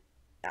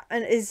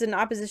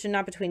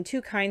not between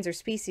two kinds or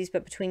species,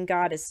 but between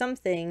God as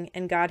something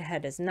and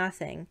Godhead as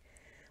nothing.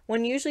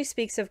 One usually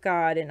speaks of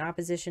God in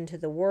opposition to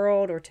the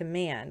world or to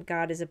man.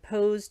 God is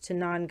opposed to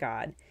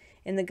non-God.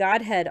 In the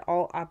Godhead,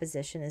 all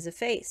opposition is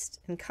effaced.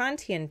 In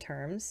Kantian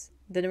terms,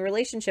 the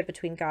relationship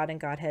between God and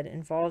Godhead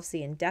involves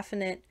the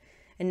indefinite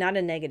and not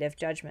a negative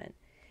judgment.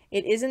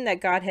 It isn't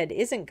that Godhead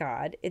isn't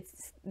God,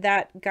 it's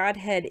that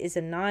Godhead is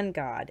a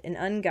non-God, an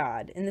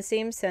ungod, in the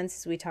same sense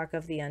as we talk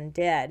of the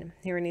undead,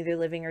 who are neither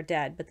living or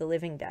dead, but the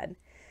living dead.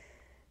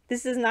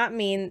 This does not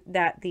mean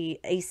that the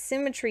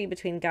asymmetry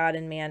between God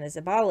and man is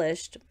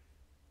abolished,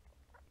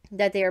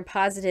 that they are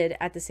posited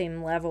at the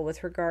same level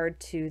with regard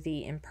to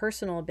the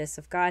impersonal abyss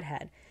of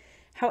Godhead.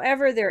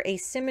 However, their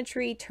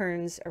asymmetry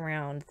turns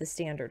around the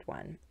standard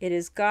one. It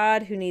is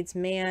God who needs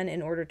man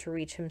in order to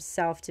reach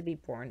himself to be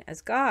born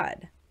as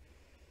God.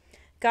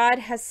 God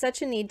has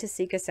such a need to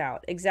seek us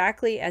out,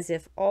 exactly as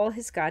if all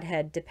his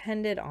Godhead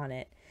depended on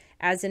it,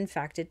 as in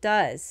fact it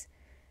does.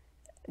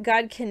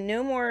 God can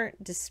no more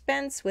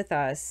dispense with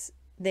us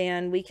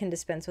than we can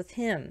dispense with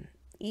him.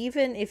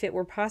 Even if it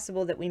were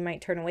possible that we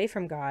might turn away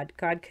from God,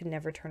 God could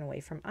never turn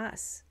away from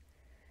us.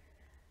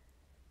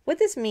 What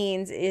this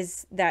means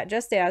is that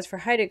just as for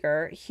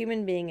Heidegger,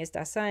 human being is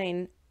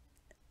Dasein,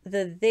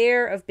 the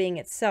there of being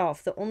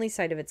itself, the only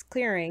side of its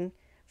clearing,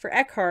 for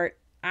Eckhart,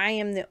 I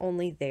am the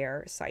only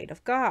there side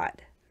of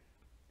God.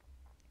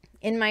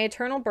 In my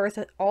eternal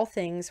birth, all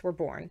things were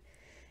born,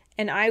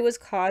 and I was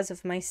cause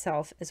of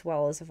myself as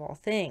well as of all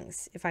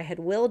things. If I had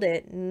willed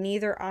it,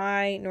 neither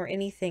I nor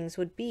any things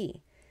would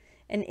be.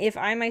 And if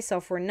I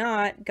myself were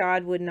not,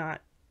 God would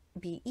not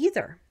be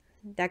either.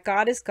 That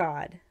God is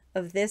God,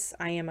 of this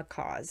I am a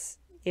cause.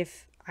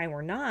 If I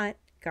were not,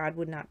 God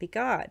would not be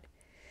God.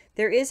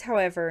 There is,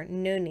 however,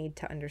 no need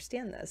to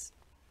understand this.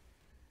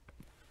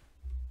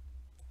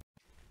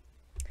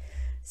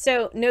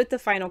 So note the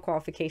final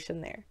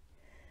qualification there.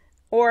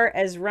 Or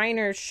as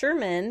Rainer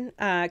Sherman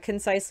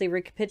concisely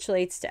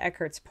recapitulates to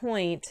Eckhart's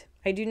point,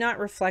 I do not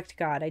reflect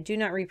God, I do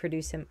not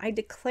reproduce him, I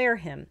declare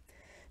him.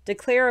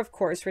 Declare, of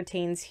course,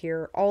 retains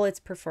here all its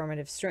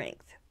performative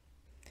strength.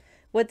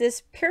 What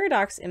this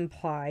paradox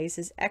implies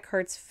is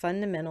Eckhart's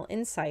fundamental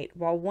insight.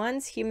 While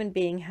one's human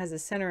being has a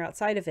center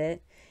outside of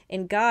it,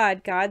 in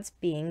God, God's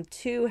being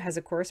too has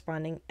a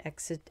corresponding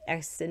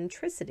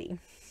eccentricity.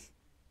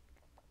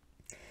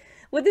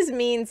 What this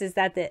means is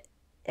that the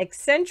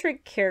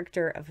eccentric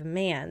character of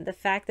man, the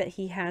fact that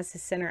he has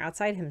his center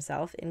outside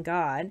himself in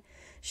God,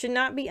 should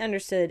not be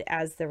understood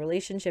as the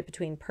relationship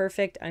between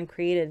perfect,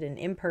 uncreated, and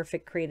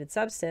imperfect created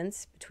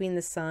substance, between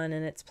the sun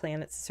and its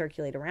planets that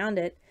circulate around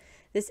it.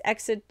 This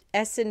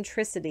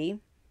eccentricity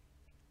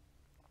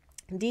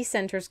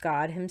decenters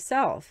God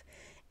himself,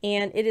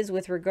 and it is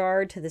with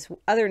regard to this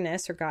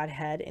otherness or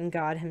Godhead in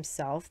God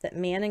himself that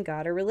man and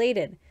God are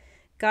related.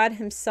 God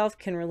himself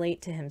can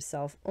relate to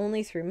himself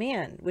only through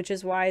man, which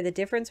is why the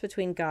difference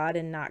between God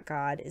and not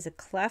God is a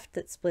cleft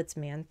that splits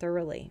man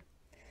thoroughly.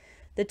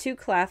 The two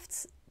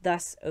clefts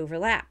thus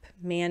overlap.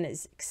 Man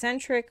is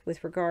eccentric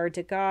with regard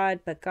to God,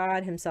 but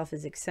God himself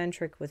is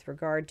eccentric with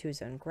regard to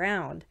his own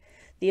ground,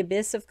 the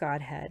abyss of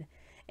Godhead,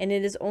 and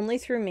it is only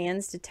through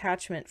man's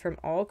detachment from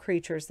all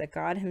creatures that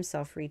God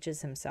himself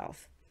reaches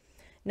himself.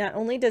 Not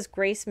only does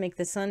grace make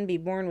the Son be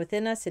born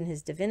within us in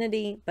his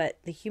divinity, but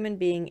the human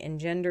being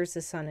engenders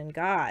the Son in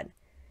God.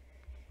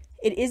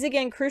 It is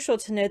again crucial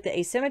to note the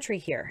asymmetry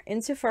here,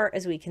 insofar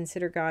as we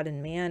consider God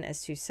and man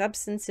as two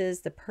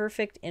substances, the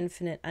perfect,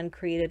 infinite,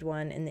 uncreated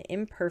one, and the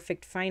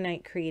imperfect,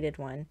 finite, created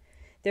one.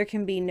 There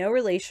can be no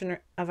relation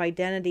of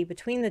identity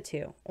between the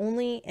two,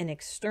 only an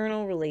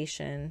external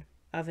relation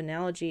of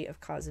analogy of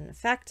cause and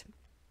effect.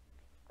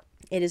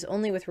 It is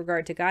only with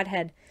regard to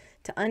Godhead,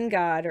 to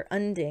ungod or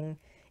unding,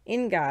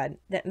 in God,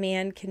 that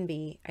man can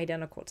be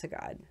identical to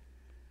God.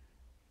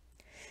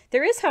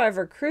 There is,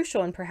 however,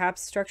 crucial and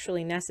perhaps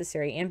structurally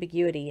necessary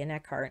ambiguity in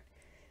Eckhart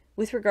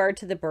with regard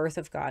to the birth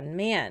of God and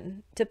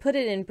man. To put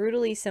it in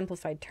brutally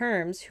simplified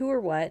terms, who or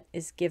what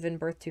is given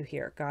birth to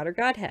here, God or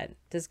Godhead?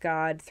 Does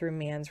God, through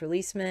man's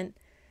releasement,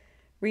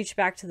 reach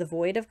back to the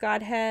void of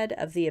Godhead,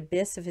 of the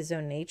abyss of his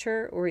own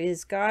nature, or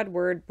is God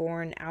word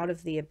born out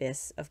of the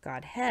abyss of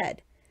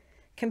Godhead?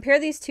 Compare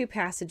these two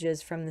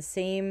passages from the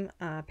same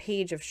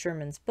page of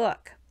Sherman's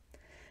book.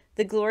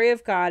 The glory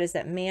of God is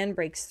that man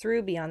breaks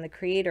through beyond the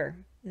Creator.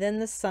 Then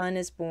the Son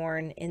is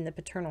born in the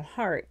paternal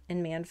heart,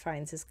 and man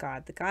finds his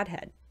God, the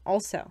Godhead.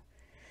 Also,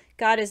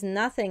 God is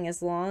nothing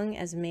as long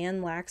as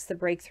man lacks the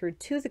breakthrough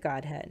to the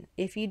Godhead.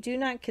 If you do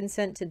not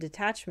consent to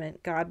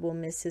detachment, God will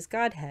miss his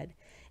Godhead,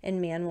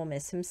 and man will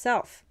miss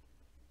himself.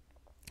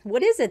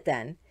 What is it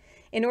then?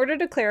 In order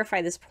to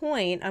clarify this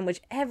point on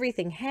which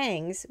everything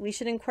hangs, we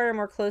should inquire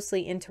more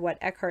closely into what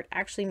Eckhart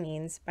actually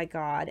means by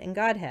God and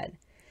Godhead.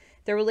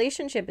 The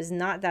relationship is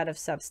not that of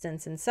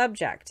substance and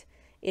subject.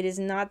 It is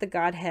not that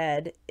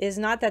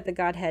the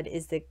Godhead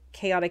is the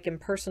chaotic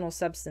impersonal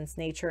substance,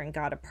 nature, and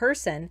God a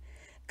person.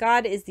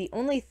 God is the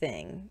only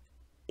thing.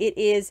 It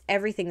is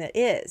everything that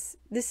is.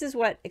 This is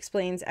what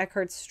explains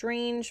Eckhart's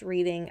strange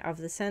reading of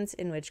the sense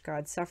in which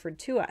God suffered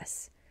to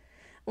us.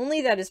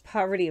 Only that is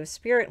poverty of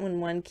spirit when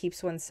one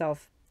keeps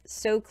oneself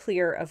so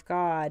clear of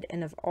God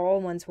and of all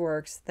one's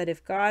works that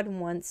if God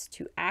wants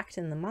to act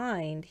in the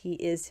mind, he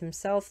is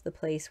himself the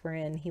place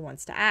wherein he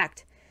wants to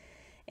act.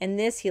 And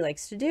this he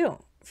likes to do.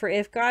 For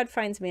if God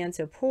finds man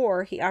so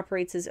poor, he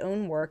operates his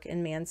own work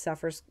and man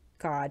suffers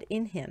God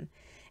in him.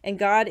 And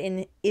God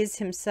is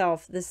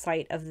himself the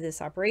site of this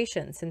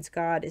operation, since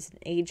God is an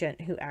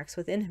agent who acts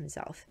within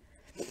himself.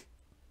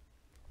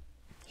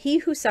 He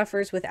who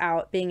suffers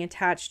without being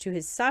attached to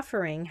his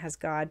suffering has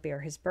God bear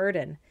his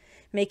burden,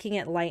 making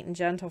it light and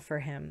gentle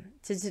for him.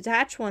 To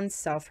detach one's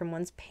self from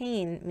one's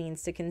pain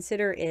means to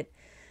consider it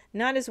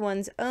not as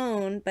one's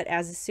own, but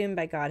as assumed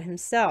by God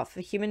himself.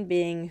 A human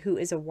being who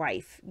is a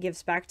wife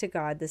gives back to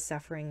God the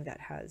suffering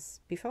that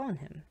has befallen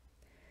him.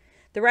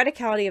 The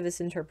radicality of this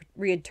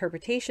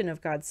reinterpretation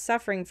of God's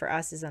suffering for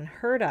us is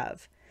unheard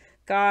of.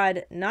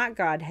 God, not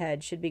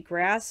Godhead, should be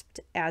grasped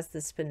as the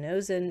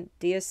Spinozan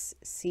Deus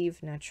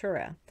sive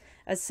natura,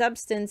 a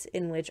substance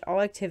in which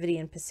all activity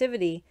and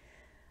passivity,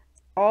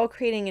 all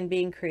creating and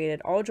being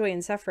created, all joy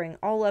and suffering,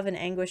 all love and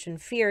anguish and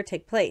fear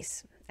take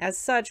place. As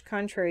such,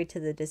 contrary to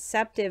the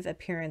deceptive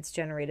appearance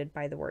generated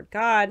by the word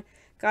God,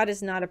 God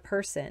is not a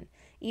person,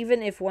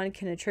 even if one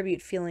can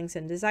attribute feelings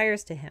and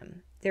desires to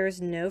him. There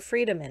is no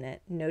freedom in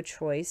it, no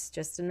choice,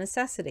 just a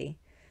necessity.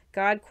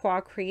 God,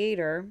 qua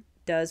creator,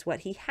 does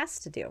what he has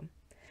to do.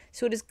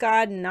 So it is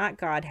God, not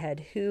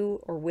Godhead, who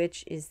or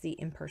which is the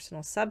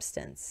impersonal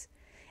substance.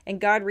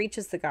 And God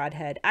reaches the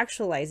Godhead,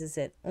 actualizes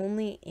it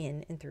only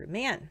in and through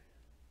man.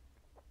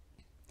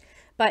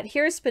 But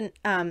here is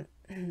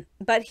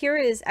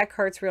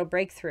Eckhart's real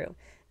breakthrough,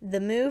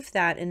 the move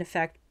that, in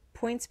effect,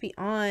 points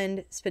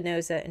beyond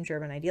Spinoza and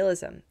German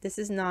idealism. This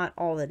is not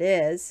all it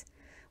is.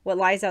 What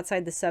lies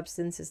outside the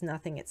substance is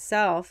nothing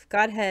itself.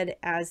 Godhead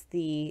as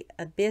the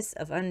abyss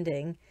of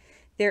unding.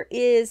 There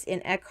is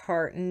in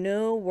Eckhart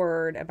no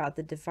word about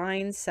the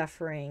divine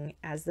suffering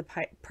as the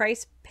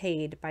price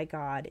paid by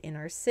God in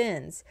our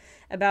sins,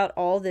 about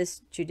all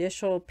this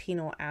judicial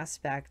penal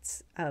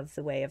aspects of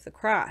the way of the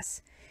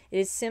cross. It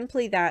is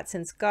simply that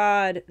since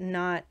God,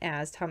 not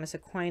as Thomas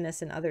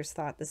Aquinas and others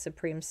thought, the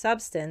supreme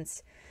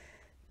substance,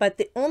 but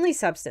the only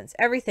substance,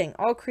 everything,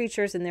 all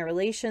creatures and their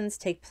relations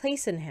take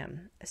place in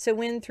him. So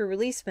when through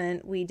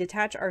releasement we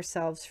detach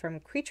ourselves from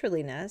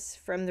creatureliness,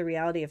 from the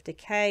reality of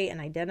decay, and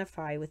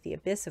identify with the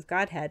abyss of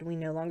Godhead, we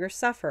no longer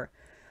suffer.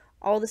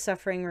 All the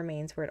suffering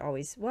remains where it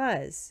always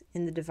was,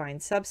 in the divine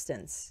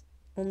substance.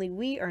 Only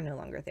we are no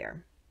longer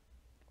there.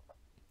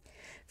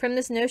 From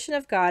this notion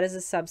of God as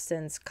a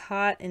substance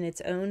caught in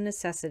its own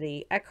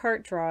necessity,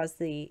 Eckhart draws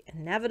the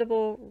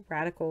inevitable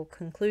radical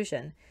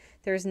conclusion: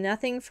 there is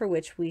nothing for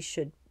which we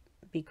should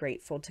be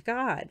grateful to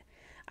God.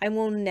 I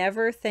will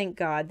never thank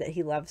God that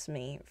he loves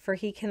me, for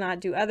he cannot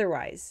do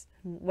otherwise,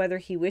 whether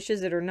he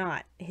wishes it or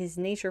not. His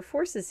nature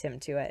forces him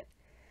to it.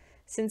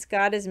 Since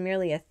God is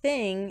merely a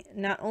thing,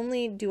 not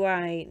only do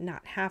I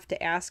not have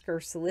to ask or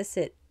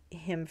solicit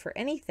him for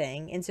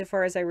anything,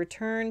 insofar as I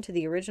return to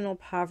the original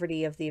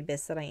poverty of the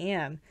abyss that I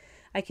am,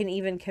 I can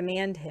even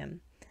command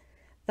him.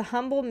 The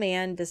humble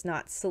man does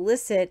not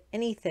solicit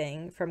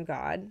anything from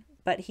God,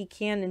 but he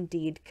can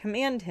indeed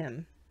command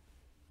him.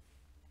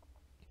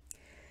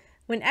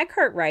 When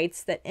Eckhart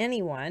writes that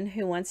anyone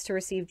who wants to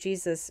receive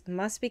Jesus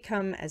must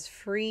become as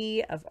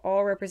free of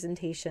all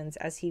representations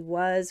as he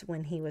was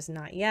when he was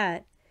not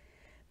yet,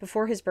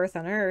 before his birth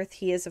on earth,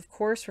 he is of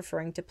course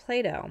referring to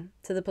Plato,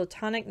 to the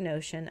Platonic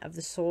notion of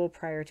the soul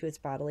prior to its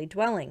bodily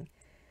dwelling.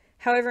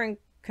 However, in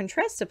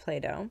contrast to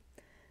Plato,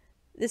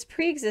 this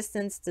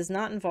pre-existence does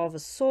not involve a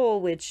soul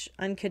which,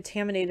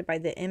 uncontaminated by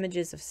the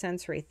images of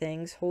sensory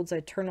things, holds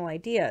eternal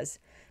ideas,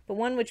 but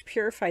one which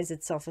purifies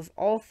itself of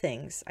all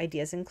things,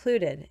 ideas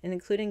included, and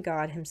including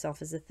God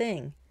himself as a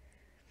thing.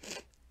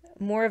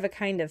 More of a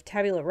kind of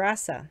tabula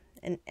rasa,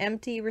 an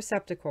empty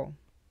receptacle.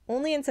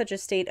 Only in such a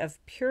state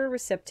of pure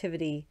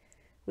receptivity,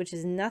 which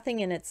is nothing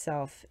in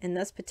itself, and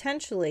thus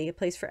potentially a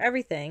place for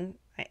everything,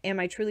 am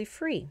I truly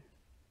free,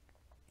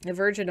 a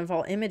virgin of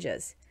all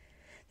images.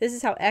 This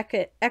is how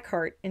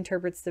Eckhart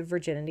interprets the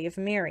virginity of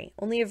Mary.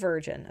 Only a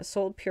virgin, a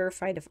soul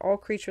purified of all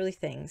creaturely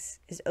things,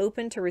 is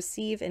open to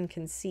receive and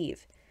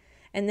conceive,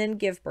 and then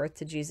give birth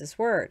to Jesus'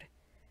 word.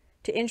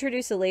 To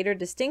introduce a later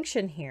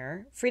distinction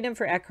here, freedom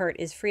for Eckhart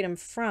is freedom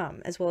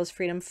from, as well as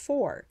freedom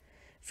for.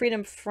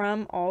 Freedom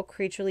from all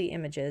creaturely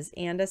images,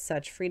 and as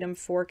such, freedom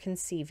for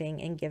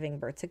conceiving and giving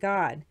birth to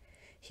God.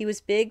 He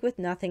was big with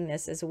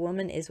nothingness as a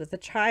woman is with a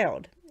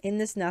child. In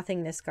this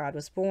nothingness, God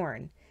was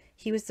born.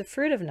 He was the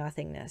fruit of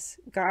nothingness.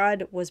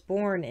 God was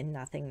born in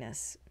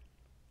nothingness.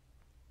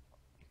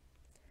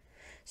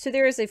 So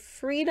there is a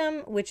freedom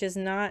which is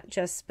not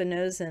just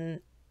Spinozan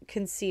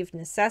conceived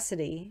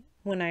necessity.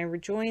 When I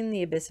rejoin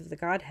the abyss of the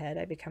Godhead,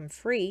 I become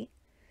free.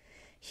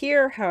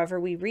 Here, however,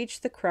 we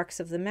reach the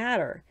crux of the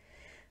matter.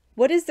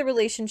 What is the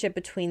relationship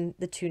between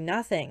the two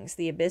nothings,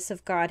 the abyss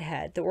of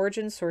Godhead, the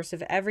origin source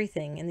of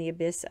everything, and the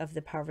abyss of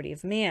the poverty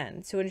of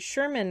man? So when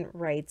Sherman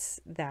writes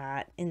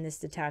that in this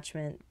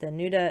detachment, the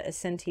nuda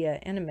essentia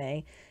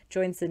anime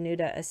joins the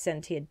nuda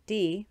essentia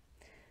D,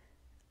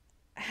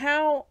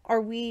 how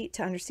are we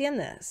to understand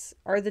this?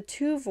 Are the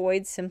two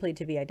voids simply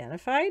to be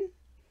identified?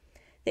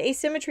 The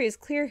asymmetry is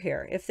clear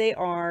here. If they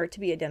are to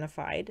be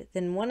identified,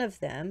 then one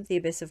of them, the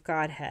abyss of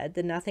Godhead,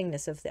 the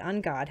nothingness of the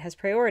ungod, has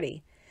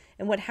priority.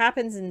 And what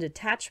happens in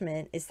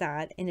detachment is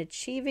that in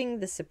achieving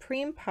the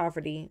supreme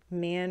poverty,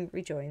 man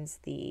rejoins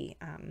the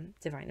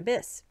divine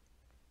abyss.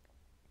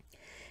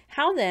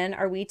 How then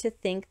are we to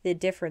think the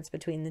difference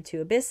between the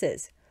two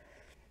abysses?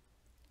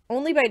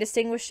 Only by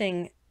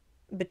distinguishing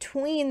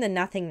between the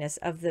nothingness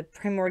of the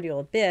primordial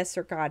abyss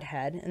or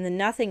Godhead and the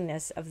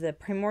nothingness of the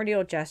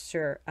primordial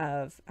gesture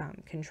of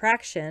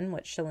contraction,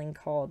 what Schilling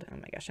called, oh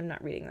my gosh, I'm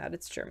not reading that,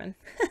 it's German.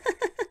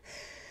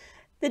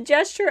 The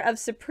gesture of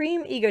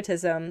supreme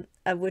egotism,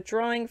 of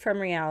withdrawing from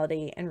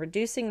reality and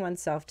reducing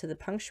oneself to the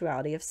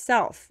punctuality of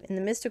self. In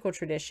the mystical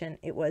tradition,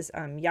 it was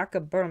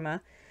Jakob Böhme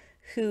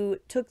who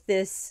took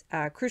this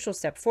crucial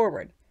step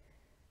forward.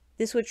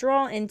 This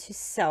withdrawal into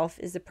self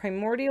is the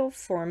primordial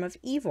form of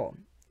evil.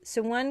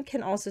 So one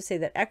can also say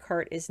that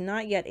Eckhart is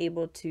not yet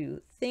able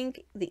to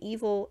think the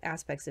evil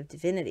aspects of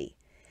divinity.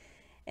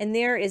 And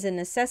there is a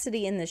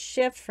necessity in the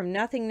shift from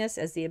nothingness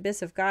as the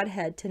abyss of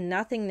Godhead to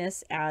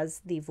nothingness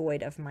as the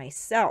void of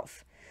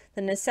myself.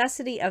 The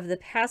necessity of the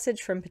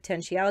passage from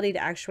potentiality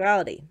to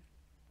actuality.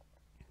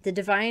 The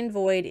divine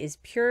void is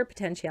pure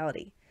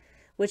potentiality,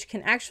 which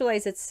can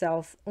actualize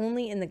itself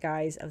only in the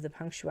guise of the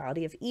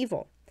punctuality of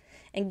evil.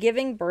 And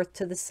giving birth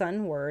to the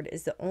Son Word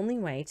is the only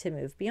way to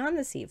move beyond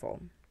this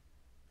evil.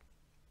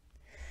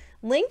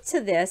 Linked to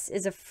this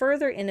is a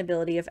further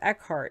inability of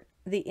Eckhart,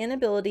 the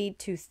inability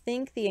to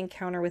think the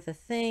encounter with a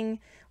thing,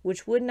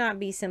 which would not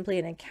be simply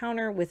an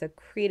encounter with a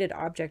created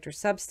object or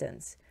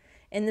substance.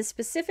 In the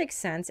specific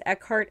sense,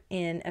 Eckhart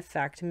in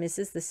effect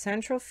misses the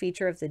central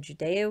feature of the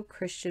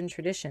Judeo-Christian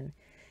tradition,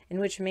 in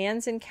which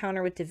man's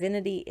encounter with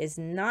divinity is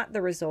not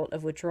the result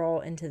of withdrawal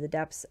into the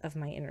depths of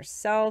my inner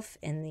self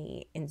and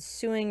the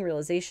ensuing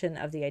realization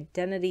of the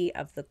identity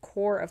of the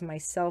core of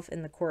myself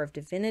in the core of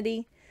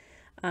divinity,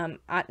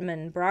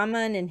 Atman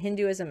Brahman in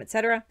Hinduism,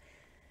 etc.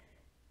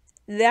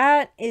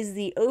 That is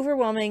the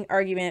overwhelming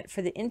argument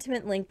for the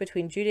intimate link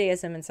between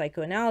Judaism and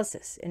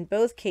psychoanalysis. In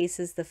both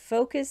cases, the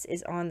focus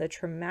is on the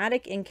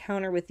traumatic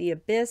encounter with the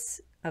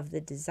abyss of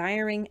the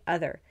desiring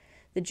other.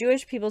 The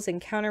Jewish people's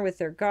encounter with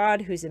their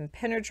God, whose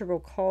impenetrable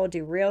call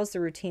derails the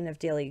routine of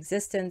daily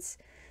existence.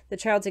 The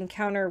child's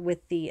encounter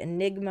with the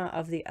enigma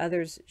of the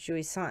other's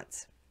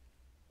jouissance.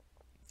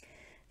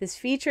 This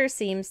feature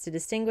seems to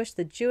distinguish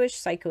the Jewish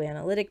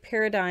psychoanalytic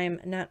paradigm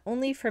not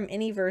only from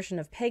any version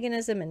of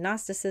paganism and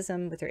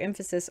Gnosticism, with their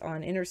emphasis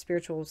on inner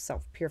spiritual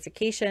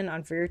self-purification,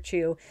 on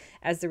virtue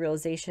as the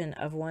realization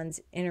of one's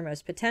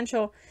innermost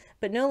potential,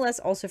 but no less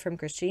also from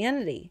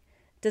Christianity.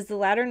 Does the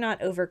latter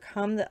not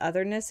overcome the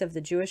otherness of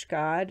the Jewish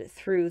God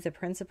through the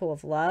principle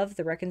of love,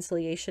 the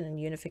reconciliation and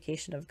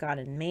unification of God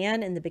and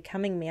man, and the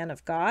becoming man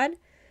of God?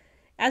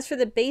 As for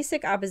the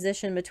basic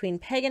opposition between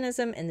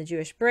paganism and the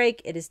Jewish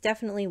break, it is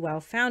definitely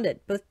well-founded.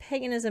 Both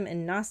paganism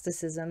and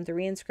Gnosticism, the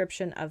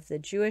reinscription of the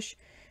Jewish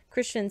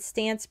Christian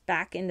stance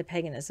back into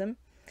paganism,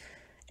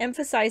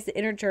 emphasize the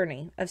inner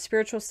journey of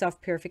spiritual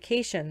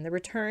self-purification, the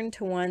return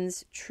to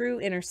one's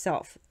true inner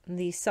self,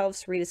 the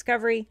self's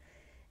rediscovery,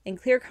 in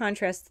clear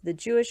contrast to the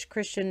Jewish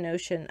Christian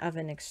notion of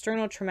an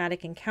external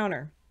traumatic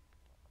encounter.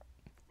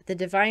 The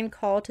divine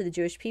call to the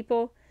Jewish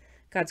people,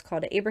 God's call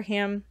to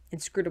Abraham,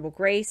 inscrutable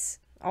grace,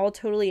 all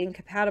totally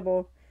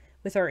incompatible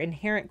with our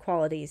inherent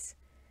qualities,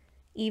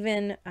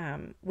 even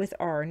with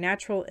our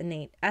natural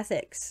innate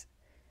ethics.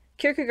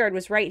 Kierkegaard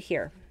was right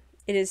here.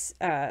 It is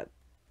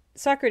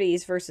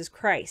Socrates versus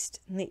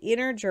Christ, the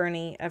inner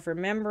journey of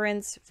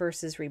remembrance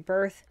versus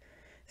rebirth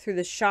through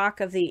the shock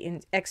of the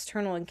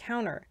external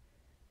encounter.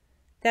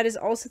 That is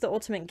also the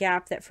ultimate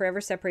gap that forever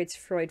separates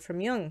Freud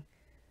from Jung.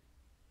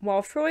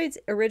 While Freud's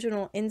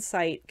original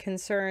insight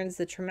concerns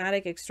the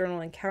traumatic external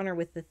encounter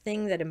with the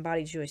thing that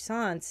embodies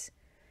jouissance,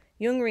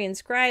 Jung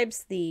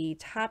reinscribes the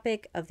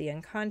topic of the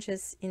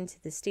unconscious into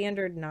the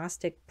standard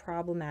Gnostic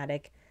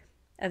problematic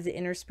of the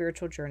inner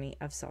spiritual journey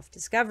of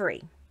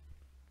self-discovery.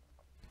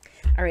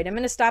 All right, I'm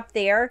going to stop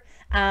there.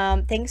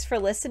 Thanks for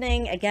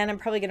listening. Again, I'm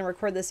probably going to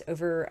record this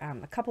over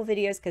a couple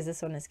videos because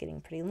this one is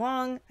getting pretty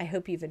long. I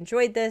hope you've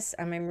enjoyed this.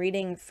 I'm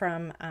reading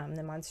from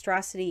the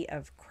Monstrosity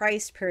of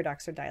Christ,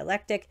 Paradox or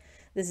Dialectic.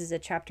 This is a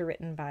chapter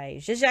written by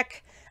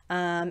Žižek,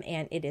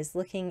 and it is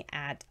looking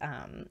at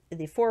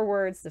the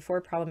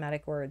four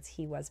problematic words,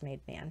 he was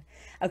made man.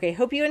 Okay,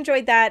 hope you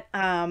enjoyed that.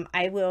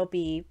 I will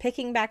be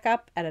picking back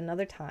up at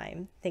another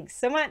time. Thanks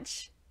so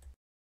much.